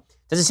guy. So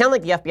does it sound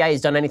like the FBI has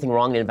done anything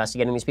wrong in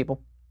investigating these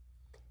people?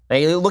 Now,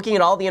 you're looking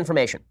at all the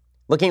information,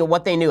 looking at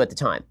what they knew at the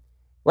time.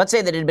 Let's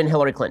say that it had been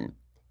Hillary Clinton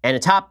and a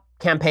top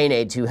campaign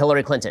aide to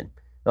Hillary Clinton.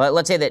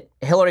 Let's say that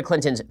Hillary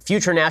Clinton's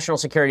future national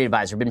security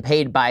advisor had been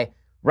paid by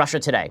Russia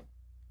Today.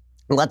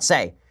 Let's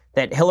say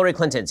that Hillary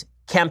Clinton's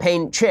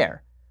campaign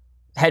chair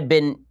had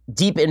been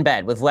deep in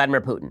bed with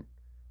Vladimir Putin.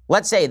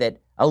 Let's say that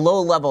a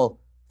low-level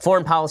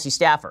foreign policy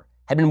staffer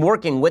had been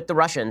working with the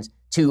Russians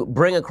to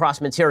bring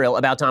across material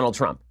about Donald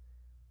Trump.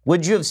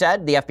 Would you have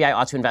said the FBI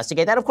ought to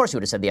investigate that? Of course you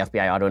would have said the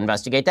FBI ought to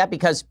investigate that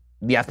because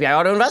the FBI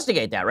ought to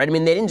investigate that, right? I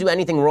mean, they didn't do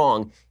anything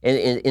wrong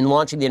in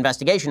launching the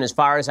investigation as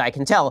far as I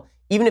can tell.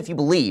 Even if you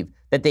believe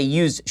that they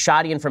used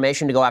shoddy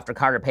information to go after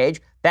Carter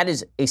Page, that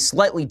is a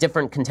slightly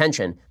different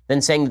contention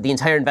than saying that the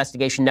entire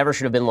investigation never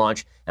should have been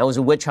launched and was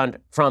a witch hunt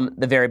from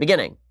the very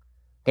beginning.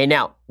 Okay,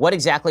 now, what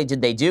exactly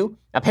did they do?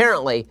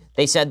 Apparently,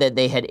 they said that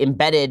they had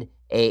embedded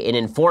an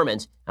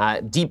informant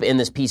deep in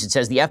this piece. It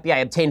says the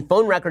FBI obtained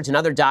phone records and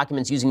other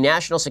documents using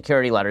national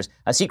security letters,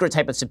 a secret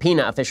type of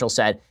subpoena, officials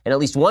said, and at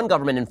least one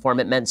government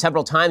informant met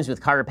several times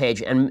with Carter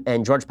Page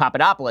and George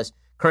Papadopoulos.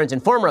 Current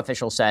and former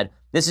officials said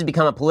this has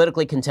become a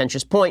politically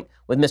contentious point,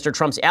 with Mr.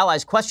 Trump's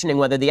allies questioning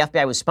whether the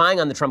FBI was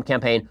spying on the Trump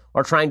campaign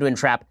or trying to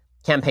entrap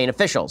campaign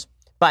officials.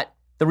 But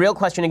the real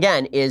question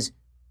again is,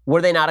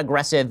 were they not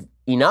aggressive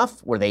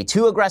enough? Were they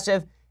too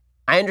aggressive?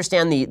 I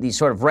understand the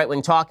sort of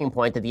right-wing talking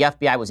point that the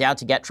FBI was out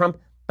to get Trump,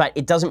 but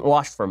it doesn't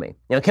wash for me.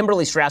 Now,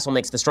 Kimberly Strassel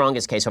makes the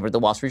strongest case over at the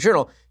Wall Street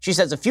Journal. She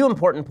says a few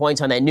important points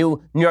on that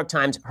new New York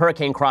Times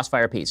Hurricane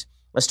Crossfire piece.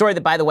 A story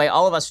that, by the way,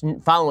 all of us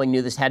following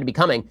knew this had to be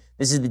coming.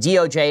 This is the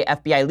DOJ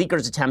FBI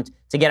leakers' attempt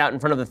to get out in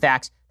front of the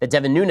facts that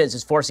Devin Nunes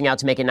is forcing out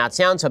to make it not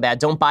sound so bad.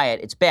 Don't buy it.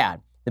 It's bad.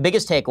 The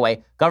biggest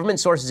takeaway, government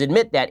sources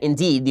admit that,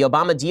 indeed, the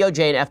Obama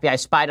DOJ and FBI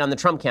spied on the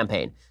Trump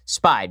campaign.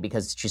 Spied,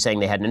 because she's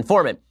saying they had an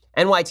informant.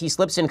 NYT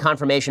slips in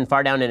confirmation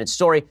far down in its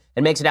story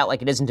and makes it out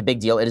like it isn't a big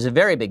deal. It is a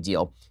very big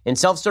deal. In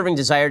self-serving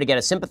desire to get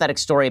a sympathetic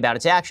story about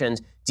its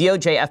actions,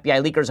 DOJ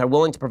FBI leakers are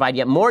willing to provide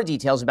yet more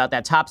details about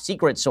that top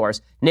secret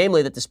source,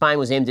 namely that the spying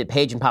was aimed at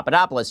Page and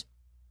Papadopoulos,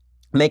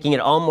 making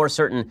it all more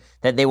certain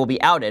that they will be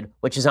outed,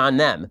 which is on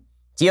them.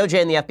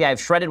 DOJ and the FBI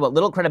have shredded what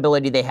little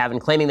credibility they have in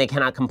claiming they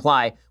cannot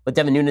comply with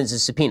Devin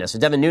Nunes' subpoena. So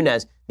Devin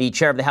Nunes, the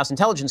chair of the House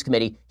Intelligence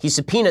Committee, he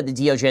subpoenaed the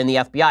DOJ and the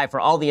FBI for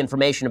all the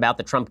information about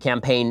the Trump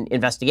campaign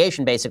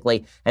investigation,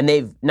 basically, and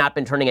they've not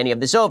been turning any of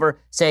this over,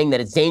 saying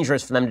that it's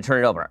dangerous for them to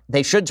turn it over.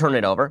 They should turn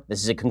it over.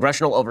 This is a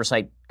Congressional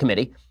Oversight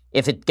Committee.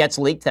 If it gets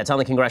leaked, that's on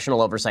the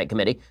Congressional Oversight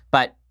Committee,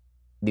 but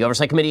the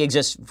Oversight Committee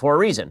exists for a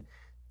reason.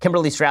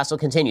 Kimberly Strassel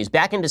continues.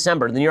 Back in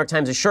December, the New York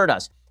Times assured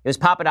us it was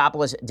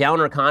Papadopoulos'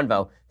 downer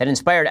convo that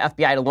inspired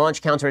FBI to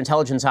launch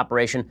counterintelligence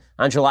operation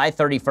on July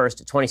 31st,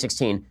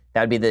 2016.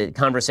 That would be the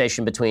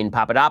conversation between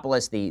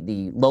Papadopoulos,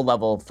 the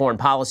low-level foreign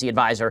policy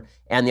advisor,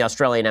 and the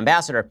Australian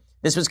ambassador.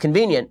 This was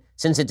convenient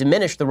since it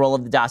diminished the role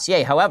of the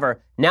dossier.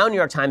 However, now New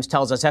York Times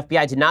tells us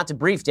FBI did not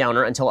debrief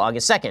Downer until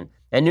August 2nd.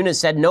 And Nunes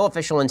said no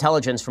official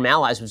intelligence from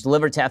allies was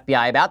delivered to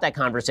FBI about that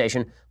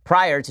conversation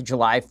prior to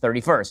July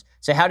 31st.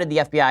 So how did the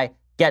FBI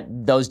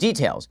get those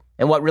details?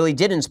 And what really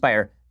did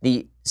inspire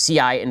the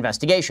CI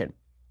investigation?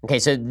 Okay,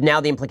 so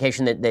now the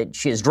implication that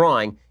she is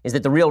drawing is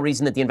that the real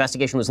reason that the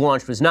investigation was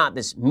launched was not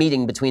this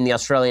meeting between the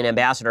Australian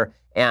ambassador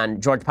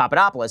and George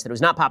Papadopoulos, that it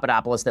was not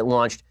Papadopoulos that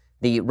launched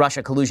the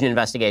Russia collusion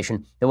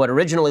investigation, that what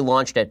originally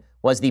launched it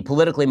was the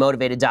politically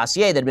motivated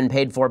dossier that had been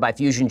paid for by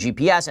Fusion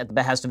GPS at the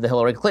behest of the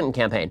Hillary Clinton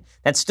campaign.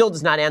 That still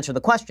does not answer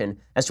the question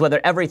as to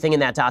whether everything in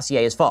that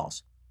dossier is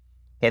false.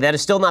 Okay, that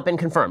has still not been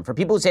confirmed. For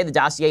people who say the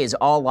dossier is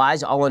all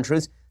lies, all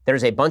untruths,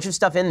 there's a bunch of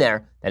stuff in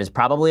there that is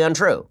probably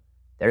untrue.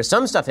 There's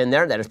some stuff in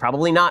there that is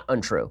probably not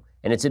untrue.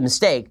 And it's a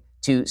mistake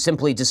to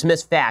simply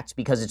dismiss facts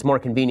because it's more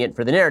convenient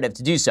for the narrative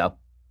to do so.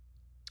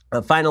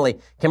 Finally,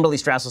 Kimberly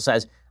Strassel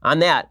says, on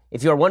that,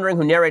 if you are wondering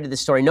who narrated this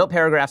story, note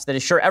paragraphs that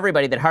assure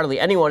everybody that hardly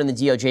anyone in the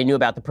DOJ knew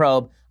about the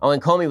probe. Owen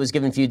Comey was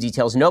given few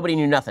details. Nobody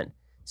knew nothing.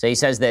 So he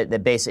says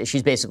that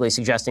she's basically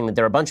suggesting that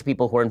there are a bunch of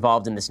people who are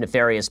involved in this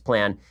nefarious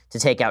plan to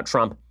take out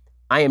Trump.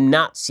 I am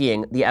not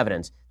seeing the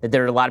evidence that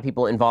there are a lot of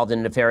people involved in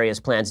a nefarious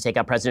plan to take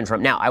out President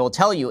Trump. Now, I will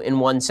tell you in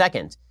 1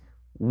 second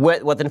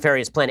what the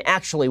nefarious plan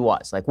actually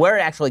was, like where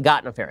it actually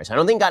got nefarious. I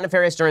don't think it got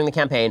nefarious during the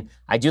campaign.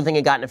 I do think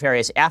it got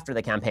nefarious after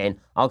the campaign.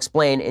 I'll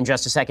explain in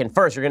just a second.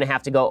 First, you're going to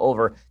have to go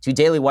over to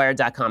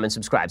dailywire.com and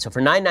subscribe. So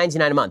for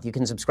 $9.99 a month, you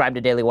can subscribe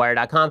to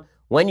dailywire.com.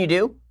 When you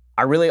do,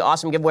 our really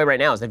awesome giveaway right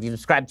now is that if you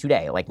subscribe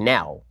today, like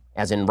now,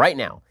 as in right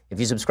now, if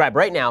you subscribe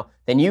right now,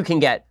 then you can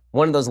get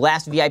one of those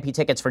last VIP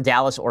tickets for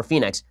Dallas or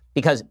Phoenix,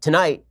 because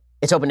tonight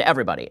it's open to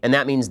everybody. And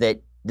that means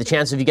that the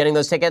chances of you getting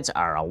those tickets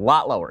are a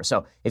lot lower.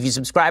 So if you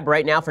subscribe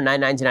right now for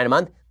 $9.99 a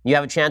month, you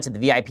have a chance at the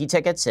VIP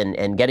tickets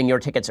and getting your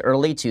tickets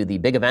early to the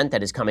big event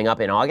that is coming up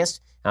in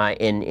August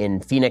in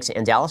Phoenix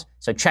and Dallas.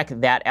 So check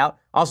that out.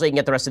 Also, you can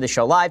get the rest of the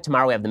show live.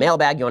 Tomorrow we have the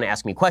mailbag. You want to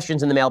ask me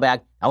questions in the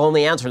mailbag. I'll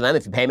only answer them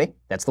if you pay me.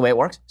 That's the way it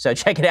works. So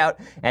check it out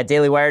at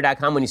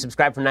dailywire.com when you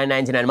subscribe for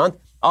 $9.99 a month.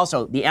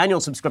 Also, the annual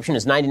subscription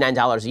is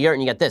 $99 a year,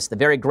 and you get this, the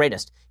very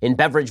greatest in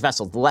beverage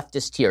vessels, the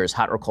leftist tears,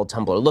 hot or cold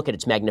tumbler. Look at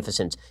its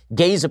magnificence.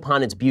 Gaze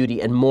upon its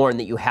beauty and mourn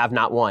that you have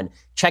not won.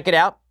 Check it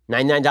out.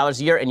 $99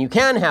 a year, and you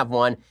can have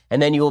one,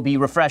 and then you will be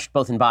refreshed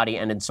both in body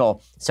and in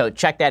soul. So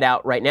check that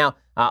out right now.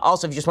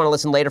 Also, if you just want to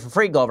listen later for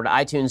free, go over to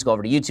iTunes, go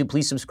over to YouTube.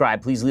 Please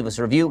subscribe. Please leave us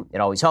a review. It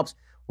always helps.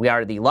 We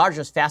are the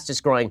largest,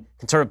 fastest growing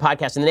conservative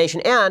podcast in the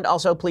nation. And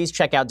also, please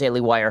check out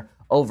Daily Wire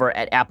over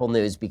at Apple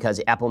News, because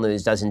Apple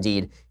News does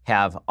indeed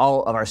have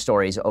all of our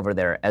stories over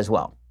there as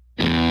well.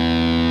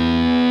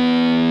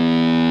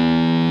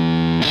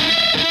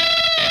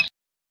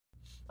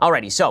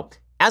 Alrighty, so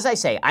as I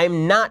say,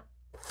 I'm not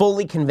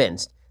fully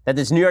convinced that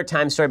this New York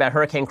Times story about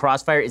Hurricane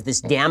Crossfire is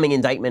this damning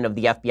indictment of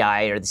the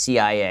FBI or the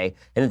CIA,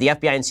 and that the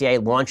FBI and CIA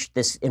launched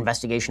this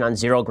investigation on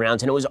zero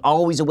grounds, and it was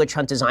always a witch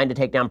hunt designed to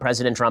take down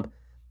President Trump.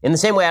 In the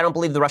same way I don't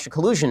believe the Russia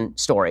collusion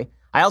story,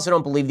 I also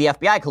don't believe the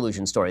FBI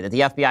collusion story, that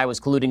the FBI was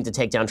colluding to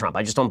take down Trump.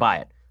 I just don't buy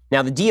it.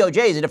 Now, the DOJ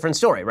is a different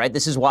story, right?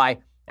 This is why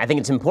I think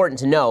it's important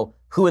to know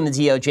who in the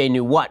DOJ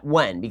knew what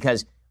when,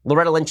 because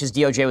Loretta Lynch's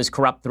DOJ was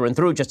corrupt through and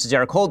through, just as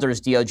Eric Holder's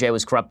DOJ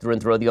was corrupt through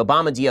and through. The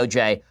Obama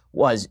DOJ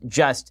was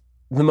just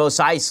the Mos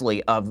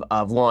Eisley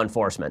of law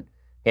enforcement.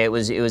 It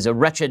was a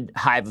wretched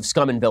hive of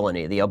scum and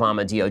villainy, the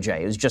Obama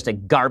DOJ. It was just a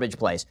garbage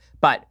place.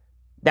 But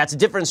that's a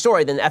different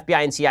story than the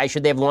FBI and CIA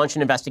should they have launched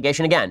an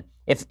investigation. Again,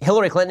 if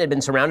Hillary Clinton had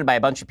been surrounded by a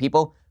bunch of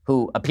people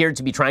who appeared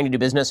to be trying to do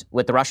business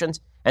with the Russians,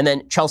 and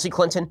then Chelsea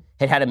Clinton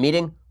had a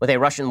meeting with a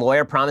Russian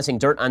lawyer promising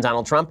dirt on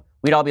Donald Trump,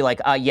 we'd all be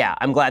like, yeah,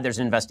 I'm glad there's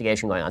an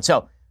investigation going on.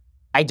 So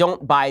I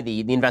don't buy the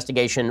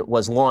investigation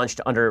was launched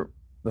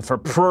for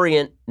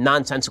prurient,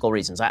 nonsensical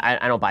reasons.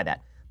 I don't buy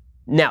that.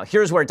 Now,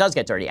 here's where it does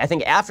get dirty. I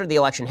think after the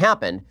election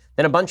happened,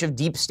 then a bunch of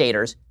deep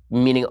staters,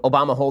 meaning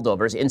Obama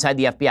holdovers inside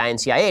the FBI and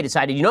CIA,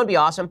 decided, you know, it'd be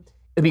awesome.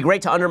 It'd be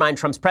great to undermine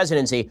Trump's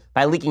presidency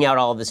by leaking out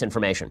all of this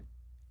information.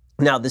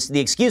 Now, the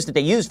excuse that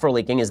they used for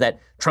leaking is that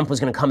Trump was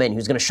going to come in. He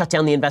was going to shut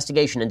down the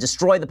investigation and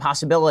destroy the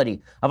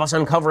possibility of us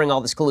uncovering all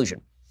this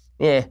collusion.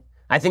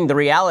 I think the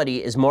reality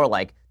is more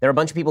like there are a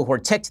bunch of people who were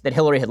ticked that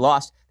Hillary had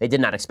lost. They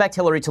did not expect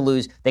Hillary to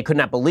lose. They could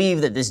not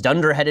believe that this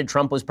dunderheaded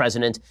Trump was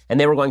president, and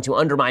they were going to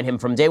undermine him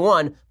from day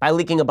one by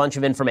leaking a bunch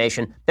of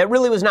information that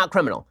really was not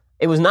criminal.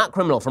 It was not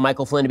criminal for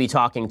Michael Flynn to be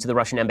talking to the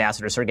Russian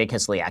ambassador, Sergei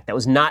Kislyak. That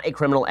was not a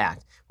criminal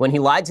act. When he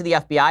lied to the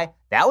FBI,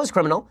 that was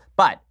criminal,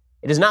 but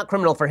it is not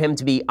criminal for him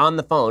to be on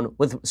the phone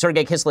with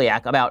Sergei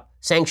Kislyak about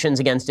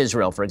sanctions against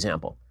Israel, for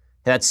example.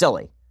 That's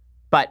silly.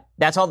 But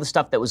that's all the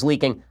stuff that was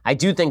leaking. I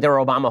do think there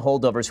are Obama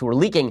holdovers who were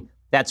leaking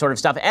that sort of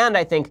stuff. And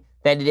I think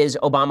that it is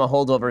Obama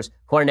holdovers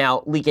who are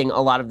now leaking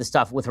a lot of the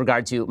stuff with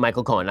regard to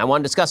Michael Cohen. I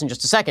want to discuss in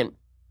just a second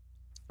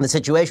the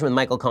situation with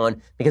Michael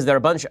Cohen, because there are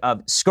a bunch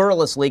of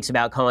scurrilous leaks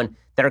about Cohen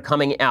that are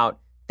coming out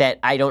that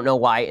I don't know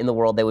why in the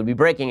world they would be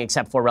breaking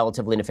except for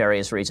relatively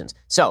nefarious reasons.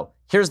 So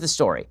here's the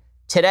story.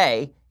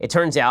 Today, it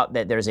turns out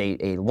that there's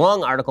a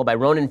long article by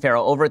Ronan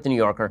Farrow over at The New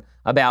Yorker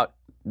about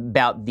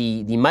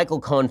the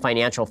Michael Cohen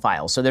financial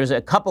files. So there's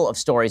a couple of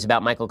stories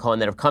about Michael Cohen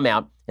that have come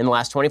out in the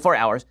last 24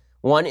 hours.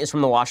 One is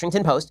from the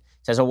Washington Post.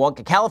 It says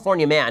a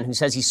California man who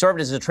says he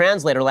served as a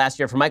translator last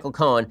year for Michael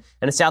Cohen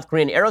and a South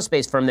Korean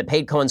aerospace firm that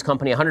paid Cohen's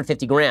company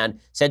 $150,000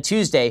 said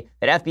Tuesday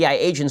that FBI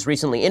agents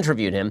recently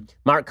interviewed him.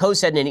 Mark Coe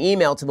said in an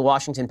email to the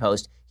Washington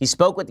Post he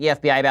spoke with the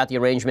FBI about the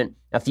arrangement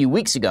a few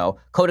weeks ago.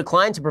 Coe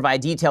declined to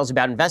provide details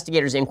about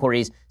investigators'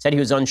 inquiries, said he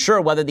was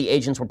unsure whether the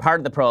agents were part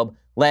of the probe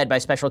led by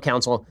special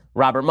counsel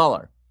Robert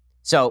Mueller.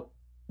 So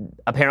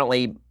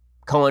apparently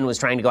Cohen was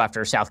trying to go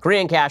after South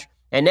Korean cash.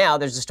 And now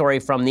there's a story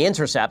from The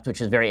Intercept,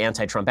 which is a very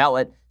anti-Trump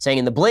outlet, saying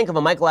in the blink of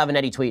a Michael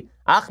Avenatti tweet,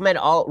 Ahmed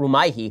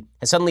al-Rumaihi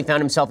has suddenly found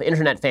himself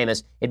internet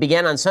famous. It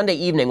began on Sunday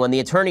evening when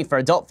the attorney for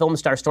adult film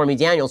star Stormy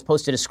Daniels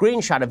posted a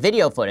screenshot of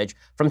video footage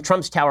from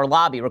Trump's Tower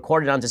lobby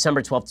recorded on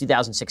December 12,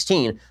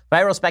 2016.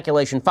 Viral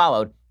speculation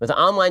followed, with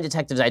online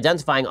detectives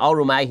identifying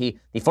al-Rumaihi,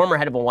 the former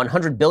head of a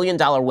 $100 billion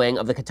wing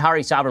of the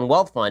Qatari Sovereign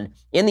Wealth Fund,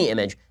 in the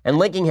image, and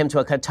linking him to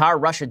a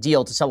Qatar-Russia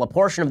deal to sell a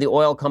portion of the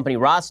oil company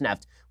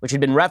Rosneft, which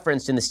had been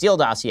referenced in the Steele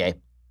dossier.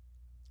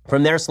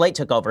 From there, Slate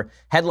took over,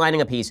 headlining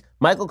a piece,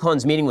 Michael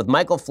Cohen's meeting with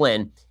Michael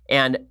Flynn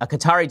and a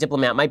Qatari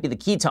diplomat might be the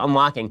key to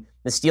unlocking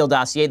the Steele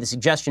dossier, the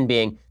suggestion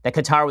being that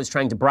Qatar was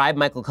trying to bribe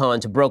Michael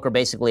Cohen to broker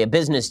basically a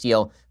business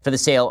deal for the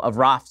sale of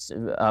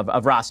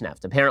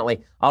Rosneft.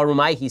 Apparently,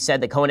 al-Rumaihi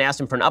said that Cohen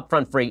asked him for an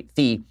upfront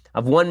fee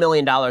of $1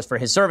 million for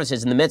his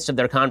services in the midst of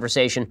their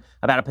conversation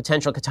about a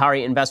potential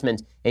Qatari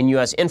investment in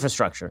U.S.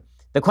 infrastructure.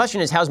 The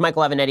question is, how's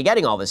Michael Avenatti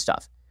getting all this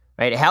stuff?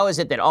 Right? How is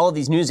it that all of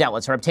these news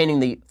outlets are obtaining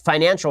the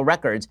financial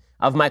records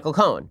of Michael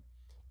Cohen?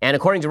 And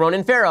according to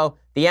Ronan Farrow,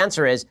 the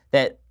answer is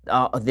that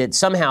that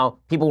somehow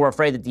people were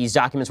afraid that these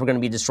documents were going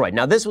to be destroyed.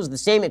 Now, this was the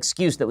same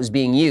excuse that was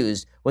being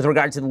used with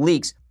regard to the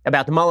leaks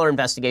about the Mueller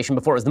investigation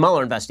before it was the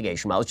Mueller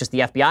investigation. Well, it was just the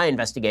FBI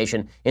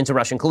investigation into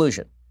Russian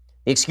collusion.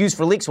 The excuse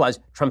for leaks was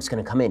Trump's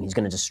going to come in. He's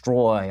going to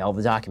destroy all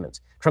the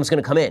documents. Trump's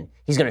going to come in.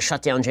 He's going to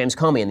shut down James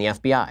Comey and the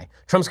FBI.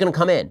 Trump's going to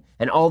come in,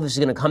 and all this is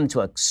going to come to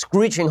a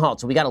screeching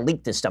halt. So we got to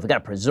leak this stuff. We got to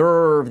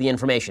preserve the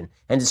information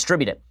and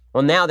distribute it.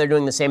 Well, now they're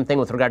doing the same thing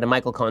with regard to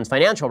Michael Cohen's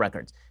financial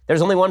records.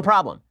 There's only one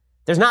problem.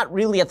 There's not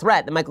really a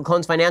threat that Michael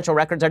Cohen's financial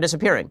records are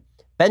disappearing.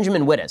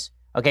 Benjamin Wittes,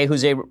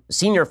 who's a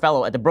senior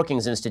fellow at the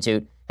Brookings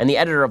Institute and the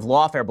editor of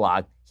Lawfare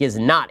blog, he is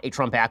not a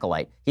Trump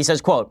acolyte. He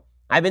says, quote,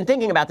 I've been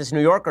thinking about this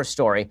New Yorker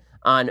story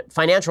on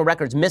financial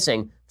records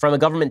missing from a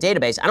government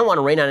database. I don't want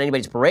to rain on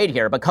anybody's parade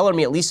here, but color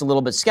me at least a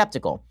little bit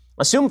skeptical.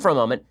 Assume for a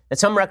moment that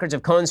some records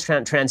of Cohen's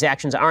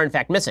transactions are in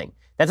fact missing.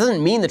 That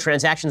doesn't mean the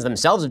transactions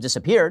themselves have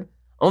disappeared.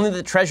 Only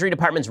the Treasury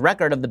Department's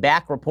record of the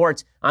back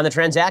reports on the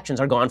transactions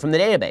are gone from the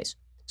database.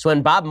 So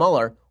when Bob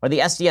Mueller or the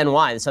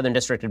SDNY, the Southern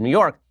District of New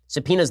York,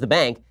 subpoenas the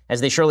bank, as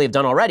they surely have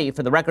done already,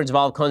 for the records of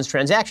all of Cohen's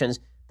transactions,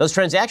 those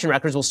transaction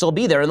records will still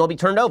be there and they'll be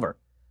turned over.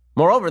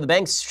 Moreover, the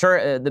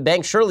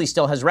bank surely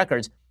still has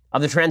records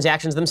of the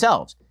transactions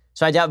themselves.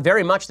 So I doubt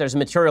very much there's a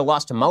material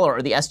loss to Mueller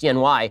or the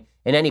SDNY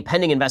in any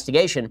pending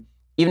investigation,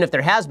 even if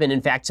there has been,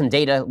 in fact, some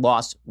data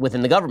loss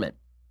within the government.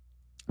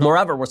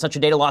 Moreover, were such a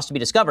data loss to be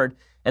discovered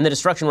and the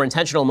destruction were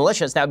intentional and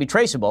malicious, that would be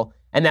traceable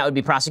and that would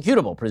be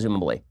prosecutable,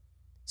 presumably.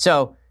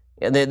 So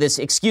this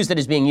excuse that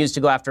is being used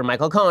to go after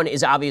Michael Cohen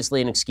is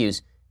obviously an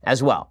excuse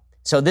as well.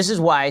 So this is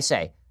why I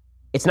say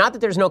it's not that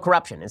there's no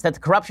corruption. It's that the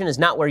corruption is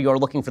not where you're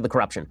looking for the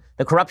corruption.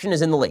 The corruption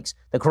is in the leaks.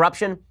 The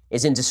corruption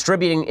is in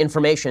distributing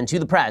information to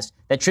the press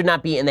that should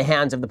not be in the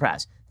hands of the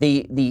press.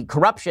 The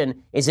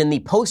corruption is in the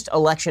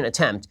post-election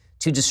attempt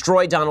to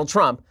destroy Donald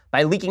Trump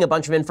by leaking a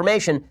bunch of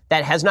information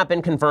that has not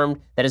been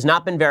confirmed, that has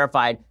not been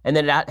verified, and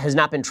that has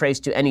not been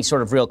traced to any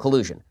sort of real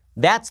collusion.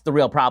 That's the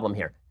real problem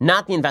here,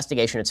 not the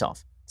investigation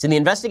itself. So the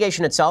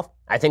investigation itself,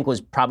 I think, was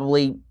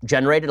probably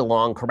generated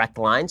along correct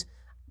lines.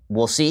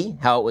 We'll see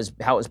how it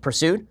was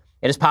pursued.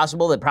 It is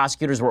possible that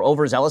prosecutors were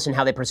overzealous in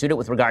how they pursued it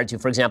with regard to,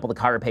 for example, the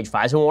Carter Page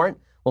FISA warrant.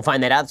 We'll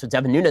find that out. That's what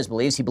Devin Nunes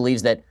believes. He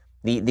believes that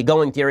the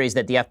going theory is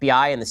that the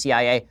FBI and the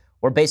CIA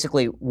were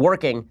basically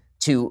working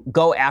to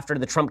go after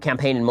the Trump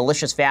campaign in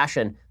malicious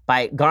fashion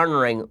by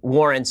garnering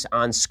warrants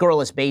on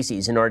scurrilous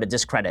bases in order to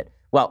discredit.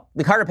 Well,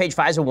 the Carter Page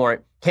FISA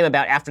warrant came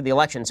about after the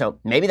election, so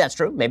maybe that's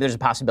true. Maybe there's a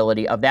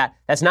possibility of that.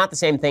 That's not the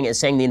same thing as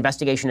saying the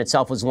investigation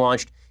itself was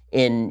launched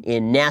in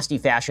nasty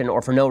fashion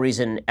or for no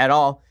reason at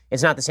all.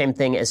 It's not the same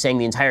thing as saying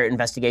the entire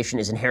investigation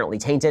is inherently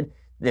tainted.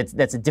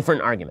 That's a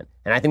different argument.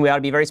 And I think we ought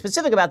to be very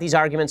specific about these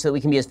arguments so that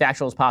we can be as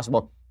factual as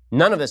possible.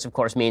 None of this, of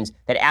course, means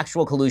that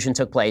actual collusion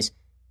took place.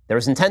 There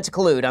was intent to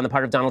collude on the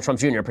part of Donald Trump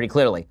Jr. pretty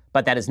clearly,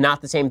 but that is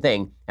not the same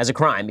thing as a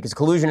crime because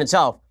collusion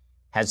itself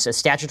has a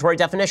statutory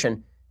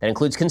definition that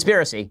includes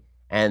conspiracy,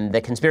 and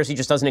the conspiracy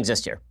just doesn't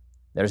exist here.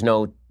 There's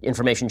no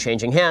information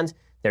changing hands,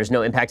 there's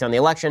no impact on the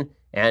election,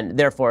 and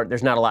therefore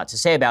there's not a lot to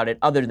say about it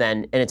other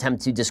than an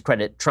attempt to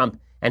discredit Trump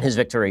and his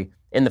victory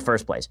in the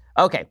first place.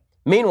 Okay,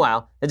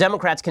 meanwhile, the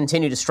Democrats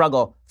continue to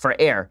struggle for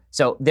air.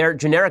 So their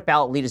generic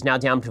ballot lead is now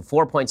down to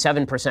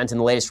 4.7% in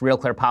the latest Real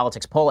Clear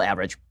Politics poll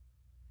average.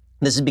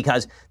 This is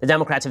because the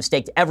Democrats have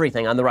staked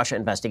everything on the Russia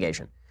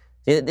investigation.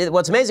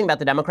 What's amazing about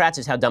the Democrats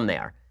is how dumb they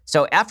are.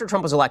 So after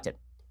Trump was elected,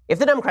 if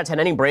the Democrats had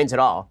any brains at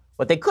all,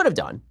 what they could have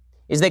done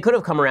is they could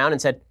have come around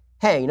and said,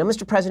 hey,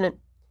 Mr. President,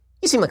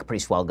 you seem like a pretty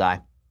swell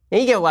guy.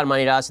 You gave a lot of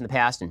money to us in the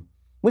past, and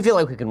we feel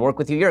like we can work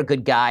with you. You're a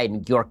good guy, a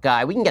New York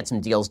guy. We can get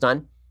some deals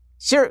done.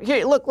 Sure,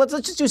 here, look, let's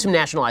just do some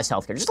nationalized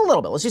health care. Just a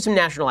little bit. Let's do some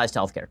nationalized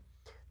health care.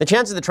 The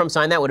chances that Trump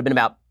signed that would have been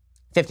about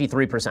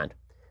 53%.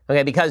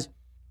 Okay, because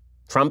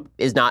Trump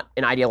is not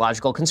an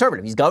ideological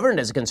conservative. He's governed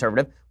as a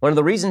conservative. One of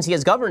the reasons he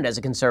has governed as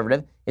a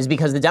conservative is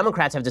because the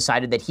Democrats have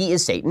decided that he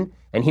is Satan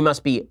and he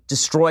must be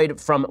destroyed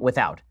from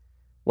without.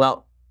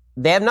 Well,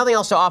 they have nothing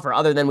else to offer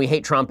other than we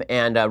hate Trump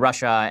and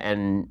Russia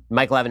and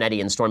Michael Avenatti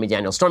and Stormy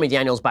Daniels. Stormy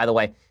Daniels, by the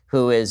way,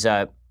 who is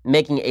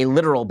making a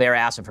literal bare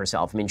ass of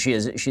herself. I mean,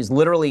 she's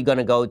literally going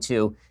to go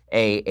to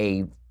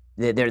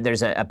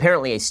there's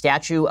apparently a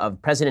statue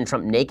of President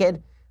Trump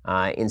naked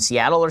in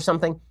Seattle or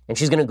something, and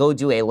she's going to go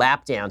do a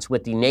lap dance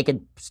with the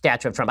naked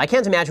statue of Trump. I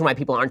can't imagine why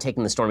people aren't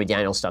taking the Stormy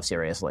Daniels stuff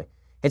seriously.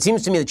 It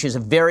seems to me that she's a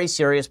very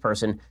serious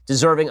person,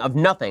 deserving of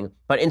nothing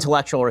but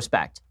intellectual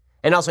respect.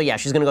 And also, yeah,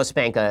 she's going to go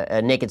spank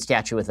a naked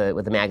statue with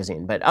a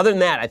magazine. But other than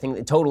that, I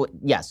think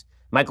yes.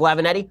 Michael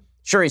Avenatti,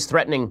 sure, he's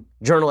threatening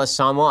journalists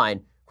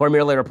online who are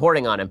merely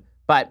reporting on him,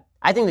 but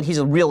I think that he's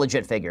a real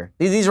legit figure.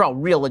 These are all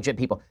real legit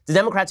people. The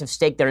Democrats have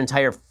staked their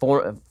entire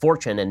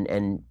fortune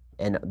and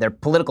their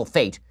political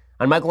fate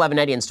on Michael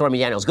Avenatti and Stormy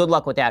Daniels. Good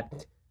luck with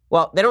that.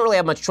 Well, they don't really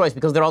have much choice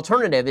because their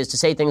alternative is to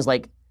say things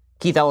like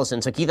Keith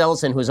Ellison. So Keith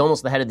Ellison, who's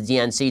almost the head of the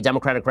DNC,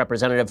 Democratic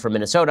representative from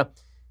Minnesota,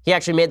 he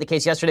actually made the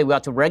case yesterday we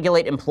ought to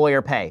regulate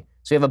employer pay.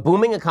 So we have a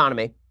booming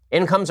economy.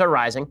 Incomes are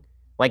rising.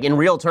 Like in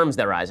real terms,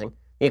 they're rising.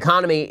 The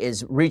economy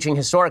is reaching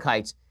historic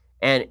heights.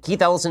 And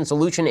Keith Ellison's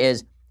solution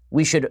is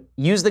we should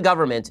use the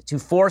government to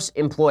force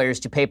employers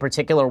to pay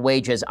particular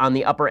wages on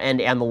the upper end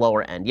and the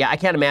lower end. Yeah, I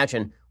can't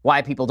imagine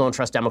why people don't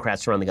trust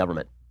Democrats to run the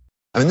government.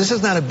 I mean, this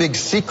is not a big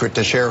secret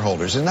to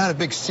shareholders. It's not a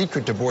big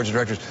secret to boards of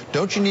directors.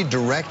 Don't you need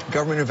direct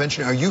government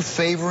intervention? Are you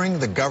favoring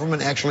the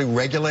government actually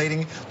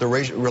regulating the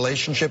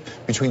relationship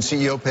between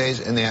CEO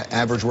pays and the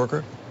average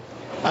worker?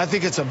 I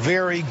think it's a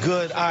very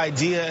good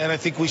idea, and I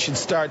think we should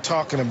start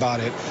talking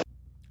about it.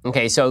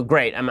 Okay, so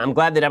great. I'm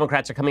glad the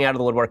Democrats are coming out of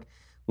the woodwork.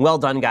 Well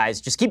done,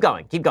 guys. Just keep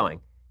going. Keep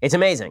going. It's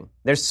amazing.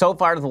 They're so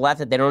far to the left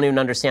that they don't even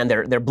understand.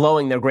 They're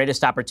blowing their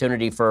greatest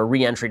opportunity for a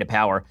re-entry to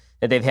power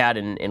that they've had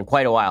in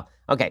quite a while.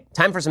 Okay,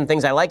 time for some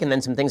things I like and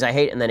then some things I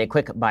hate and then a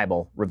quick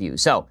Bible review.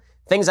 So,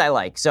 things I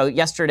like. So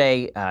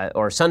yesterday,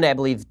 or Sunday, I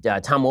believe,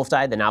 Tom Wolfe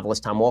died, the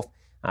novelist Tom Wolfe.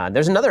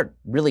 There's another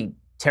really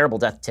terrible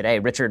death today.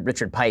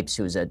 Richard Pipes,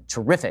 who's a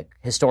terrific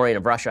historian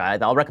of Russia.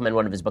 I'll recommend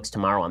one of his books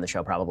tomorrow on the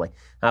show, probably.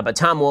 But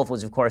Tom Wolfe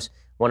was, of course,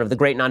 one of the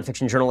great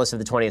nonfiction journalists of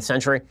the 20th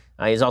century.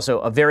 He's also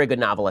a very good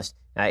novelist.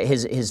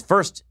 His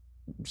first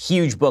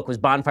huge book was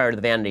Bonfire to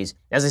the Vanities.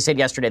 As I said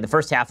yesterday, the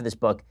first half of this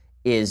book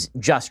is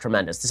just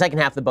tremendous. The second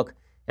half of the book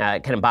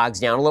kind of bogs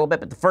down a little bit,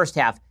 but the first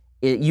half,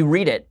 you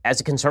read it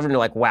as a conservative, you're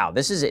like, wow,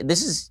 this is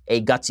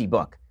a gutsy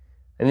book.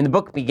 I mean, the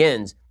book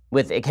begins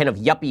with a kind of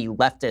yuppie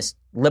leftist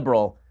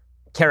liberal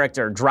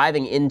character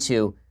driving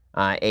into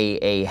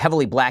a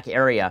heavily black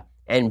area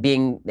and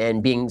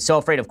being so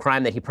afraid of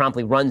crime that he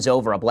promptly runs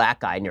over a black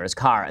guy near his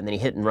car, and then he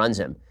hit and runs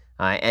him.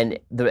 And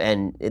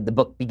the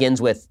book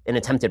begins with an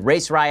attempted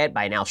race riot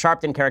by an Al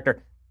Sharpton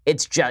character.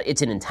 It's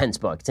an intense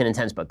book. It's an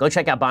intense book. Go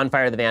check out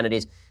Bonfire of the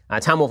Vanities.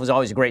 Tom Wolfe was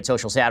always a great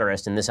social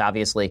satirist, and this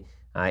obviously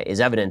is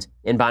evident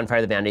in Bonfire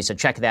of the Vanities, so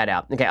check that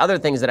out. Okay, other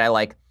things that I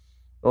like.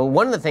 Well,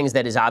 one of the things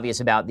that is obvious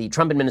about the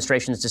Trump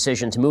administration's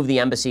decision to move the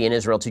embassy in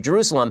Israel to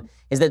Jerusalem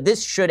is that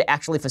this should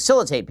actually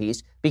facilitate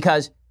peace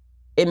because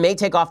it may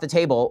take off the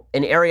table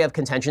an area of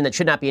contention that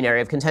should not be an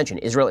area of contention.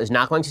 Israel is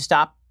not going to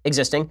stop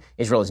existing.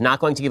 Israel is not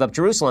going to give up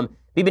Jerusalem.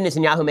 Bibi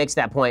Netanyahu makes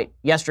that point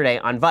yesterday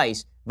on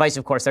Vice. Vice,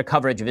 of course, their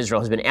coverage of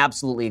Israel has been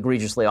absolutely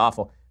egregiously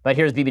awful. But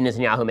here's Bibi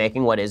Netanyahu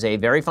making what is a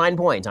very fine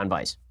point on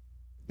Vice.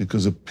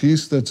 Because a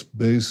peace that's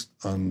based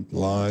on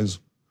lies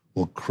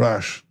will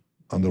crash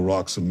on the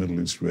rocks of Middle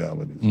East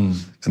realities.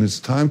 And it's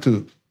time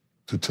to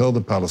tell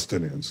the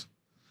Palestinians,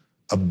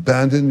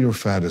 abandon your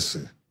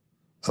fantasy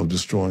of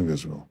destroying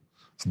Israel.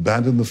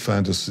 Abandon the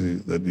fantasy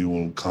that you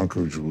will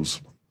conquer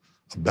Jerusalem.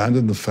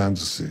 Abandon the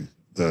fantasy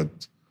that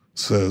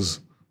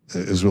says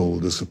Israel will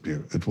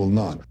disappear. It will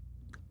not.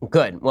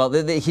 Good. Well,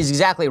 he's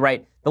exactly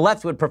right. The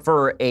left would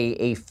prefer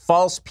a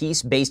false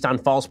peace based on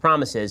false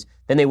promises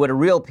than they would a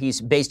real peace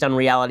based on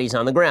realities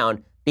on the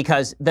ground,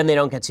 because then they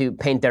don't get to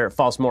paint their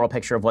false moral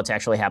picture of what's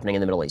actually happening in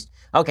the Middle East.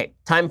 Okay,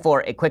 time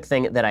for a quick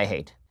thing that I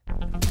hate.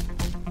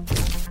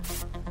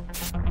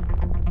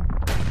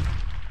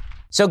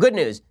 So good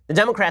news. The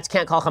Democrats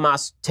can't call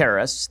Hamas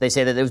terrorists. They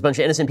say that there was a bunch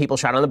of innocent people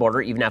shot on the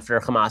border, even after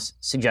Hamas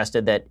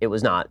suggested that it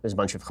was not. It was a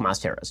bunch of Hamas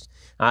terrorists.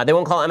 They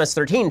won't call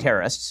MS-13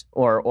 terrorists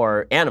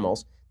or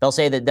animals. They'll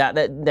say that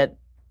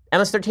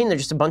MS-13, they're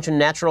just a bunch of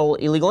natural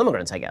illegal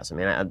immigrants, I guess. I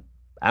mean,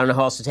 I don't know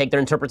how else to take their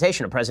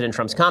interpretation of President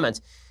Trump's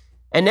comments.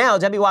 And now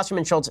Debbie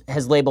Wasserman Schultz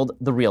has labeled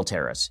the real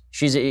terrorists.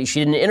 She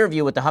did an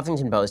interview with the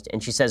Huffington Post,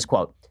 and she says,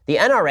 quote, "The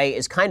NRA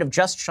is kind of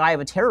just shy of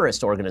a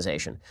terrorist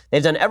organization.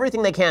 They've done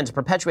everything they can to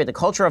perpetuate the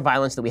culture of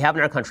violence that we have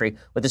in our country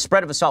with the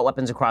spread of assault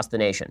weapons across the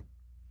nation."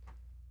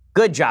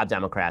 Good job,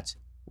 Democrats.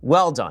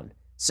 Well done.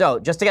 So,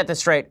 just to get this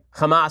straight,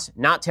 Hamas,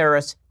 not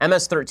terrorists,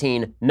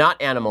 MS-13,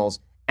 not animals,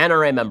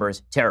 NRA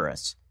members,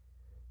 terrorists.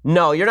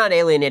 No, you're not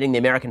alienating the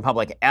American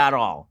public at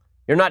all.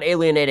 You're not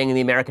alienating the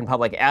American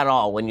public at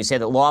all when you say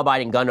that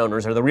law-abiding gun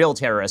owners are the real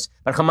terrorists,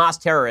 but Hamas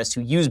terrorists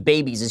who use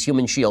babies as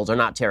human shields are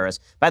not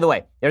terrorists. By the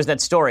way, there's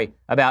that story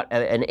about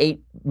an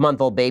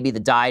 8-month-old baby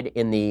that died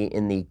in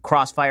the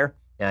crossfire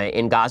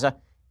in Gaza,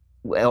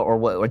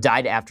 or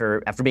died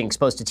after being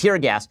exposed to tear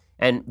gas.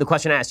 And the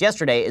question I asked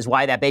yesterday is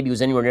why that baby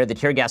was anywhere near the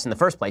tear gas in the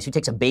first place. Who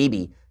takes a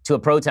baby to a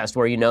protest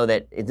where you know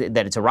that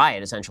it's a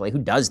riot, essentially? Who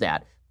does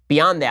that?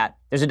 Beyond that,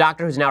 there's a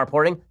doctor who's now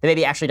reporting the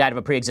baby actually died of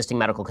a pre-existing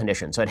medical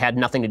condition. So it had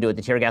nothing to do with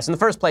the tear gas in the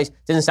first place.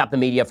 Didn't stop the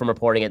media from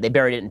reporting it. They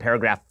buried it in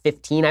paragraph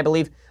 15, I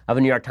believe, of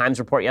a New York Times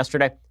report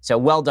yesterday. So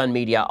well done,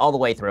 media, all the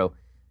way through.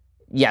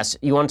 Yes,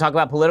 you want to talk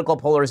about political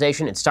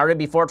polarization? It started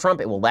before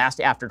Trump. It will last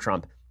after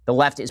Trump. The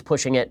left is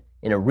pushing it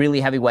in a really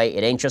heavy way.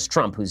 It ain't just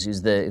Trump who's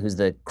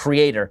the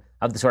creator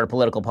of the sort of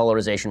political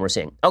polarization we're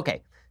seeing.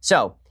 Okay,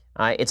 so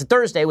it's a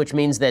Thursday, which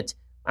means that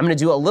I'm going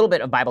to do a little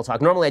bit of Bible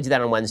talk. Normally I do that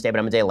on Wednesday, but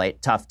I'm a day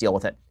late. Tough, deal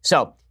with it.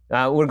 So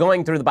we're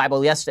going through the Bible.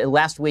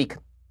 Last week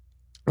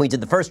we did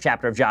the first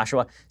chapter of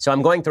Joshua. So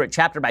I'm going through it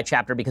chapter by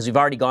chapter because we've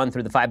already gone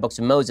through the 5 books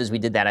of Moses. We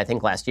did that, I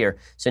think, last year.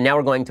 So now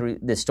we're going through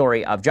the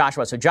story of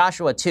Joshua. So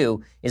Joshua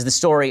 2 is the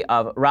story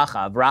of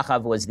Rachav.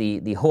 Rachav was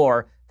the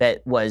whore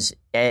that was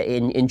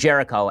in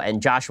Jericho,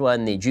 and Joshua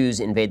and the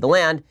Jews invade the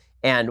land.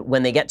 And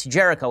when they get to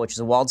Jericho, which is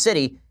a walled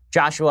city,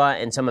 Joshua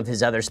and some of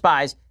his other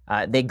spies,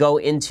 they go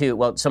into,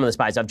 well, some of the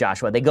spies of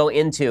Joshua, they go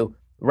into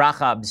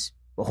Rachab's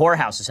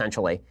whorehouse,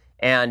 essentially,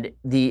 and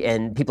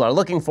people are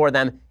looking for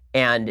them,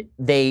 and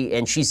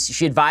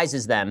she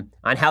advises them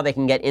on how they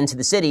can get into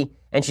the city.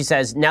 And she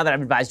says, now that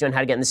I've advised you on how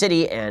to get in the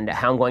city and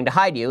how I'm going to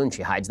hide you, and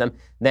she hides them,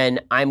 then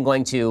I'm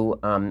going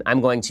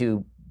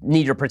to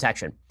need your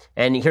protection.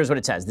 And here's what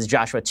it says. This is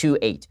Joshua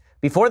 2:8.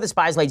 Before the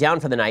spies lay down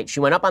for the night,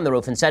 she went up on the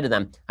roof and said to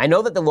them, I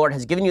know that the Lord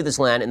has given you this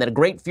land and that a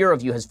great fear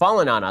of you has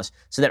fallen on us,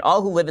 so that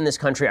all who live in this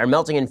country are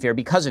melting in fear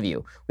because of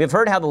you. We have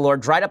heard how the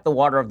Lord dried up the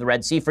water of the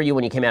Red Sea for you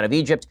when you came out of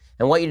Egypt,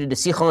 and what you did to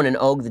Sihon and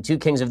Og, the two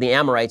kings of the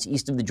Amorites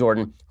east of the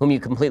Jordan, whom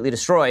you completely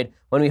destroyed.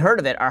 When we heard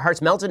of it, our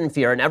hearts melted in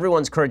fear, and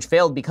everyone's courage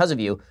failed because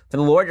of you. For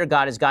the Lord your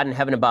God is God in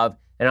heaven above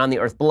and on the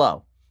earth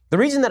below. The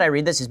reason that I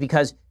read this is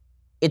because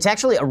it's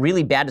actually a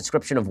really bad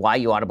description of why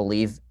you ought to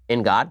believe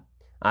in God.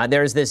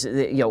 There's this,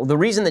 the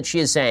reason that she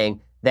is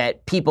saying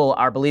that people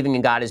are believing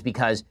in God is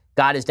because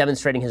God is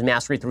demonstrating his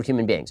mastery through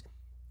human beings.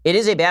 It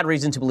is a bad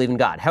reason to believe in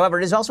God. However,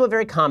 it is also a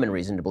very common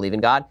reason to believe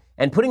in God.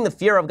 And putting the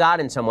fear of God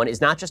in someone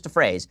is not just a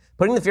phrase.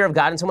 Putting the fear of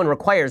God in someone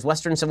requires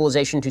Western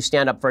civilization to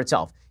stand up for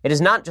itself. It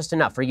is not just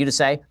enough for you to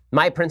say,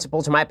 my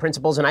principles are my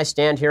principles and I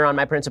stand here on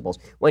my principles.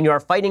 When you are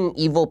fighting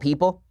evil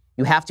people,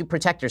 you have to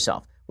protect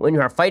yourself. When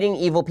you are fighting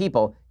evil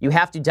people, you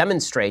have to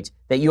demonstrate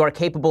that you are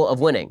capable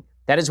of winning.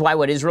 That is why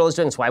what Israel is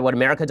doing, it's why what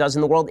America does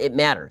in the world, it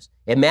matters.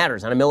 It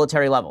matters on a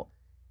military level.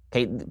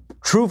 Okay,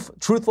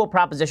 truthful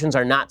propositions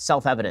are not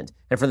self-evident.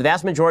 And for the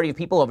vast majority of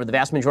people over the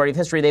vast majority of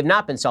history, they've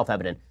not been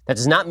self-evident. That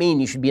does not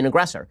mean you should be an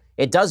aggressor.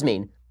 It does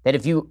mean that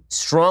if you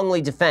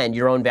strongly defend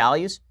your own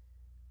values,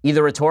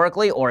 either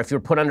rhetorically or if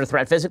you're put under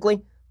threat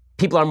physically,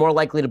 people are more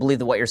likely to believe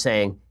that what you're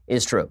saying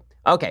is true.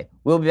 Okay,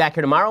 we'll be back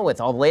here tomorrow with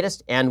all the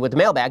latest and with the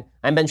mailbag.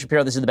 I'm Ben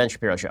Shapiro. This is The Ben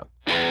Shapiro Show.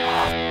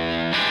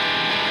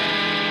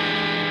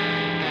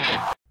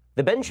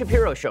 The Ben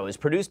Shapiro Show is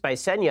produced by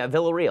Senya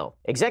Villarreal,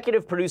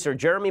 executive producer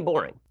Jeremy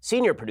Boring,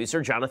 senior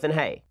producer Jonathan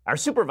Hay. Our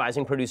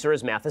supervising producer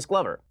is Mathis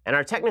Glover, and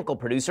our technical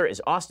producer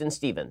is Austin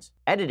Stevens.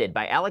 Edited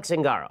by Alex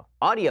Zingaro.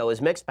 Audio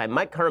is mixed by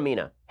Mike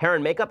Caramina. Hair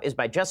and makeup is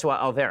by Jesua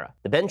Alvera.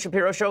 The Ben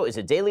Shapiro Show is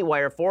a Daily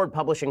Wire Forward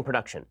Publishing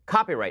production.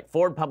 Copyright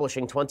Forward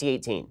Publishing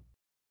 2018.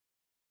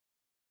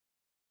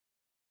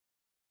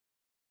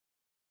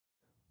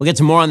 We'll get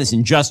to more on this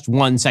in just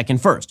 1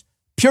 second. First,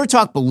 Pure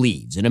Talk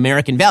believes in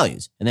American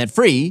values, and that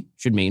free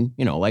should mean,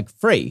 like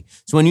free.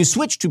 So when you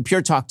switch to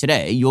Pure Talk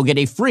today, you'll get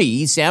a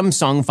free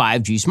Samsung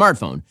 5G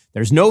smartphone.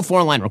 There's no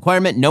foreign-line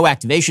requirement, no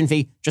activation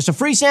fee, just a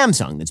free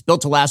Samsung that's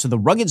built to last with a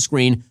rugged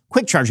screen,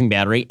 quick charging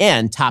battery,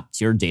 and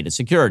top-tier data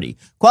security.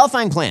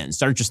 Qualifying plans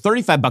start at just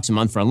 $35 a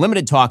month for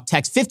unlimited talk,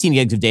 text, 15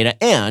 gigs of data,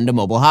 and a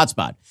mobile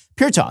hotspot.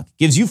 Pure Talk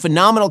gives you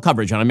phenomenal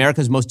coverage on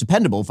America's most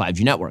dependable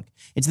 5G network.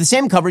 It's the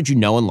same coverage you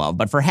know and love,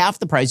 but for half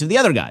the price of the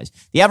other guys.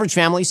 The average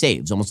family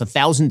saves almost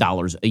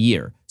 $1,000 a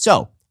year.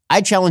 So I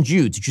challenge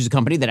you to choose a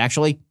company that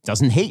actually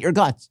doesn't hate your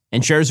guts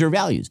and shares your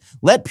values.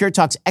 Let Pure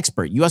Talk's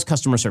expert U.S.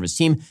 customer service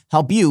team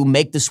help you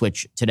make the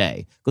switch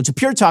today. Go to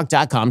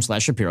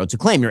puretalk.com/Shapiro to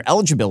claim your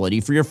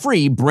eligibility for your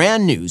free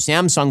brand new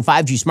Samsung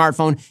 5G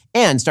smartphone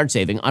and start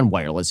saving on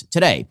wireless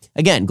today.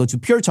 Again, go to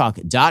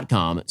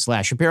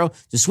puretalk.com/Shapiro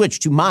to switch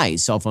to my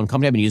cell phone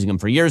company. I've been using them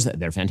for years.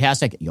 They're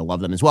fantastic. You'll love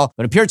them as well.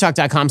 Go to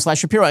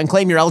puretalk.com/Shapiro and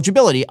claim your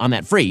eligibility on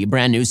that free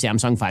brand new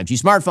Samsung 5G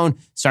smartphone.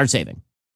 Start saving.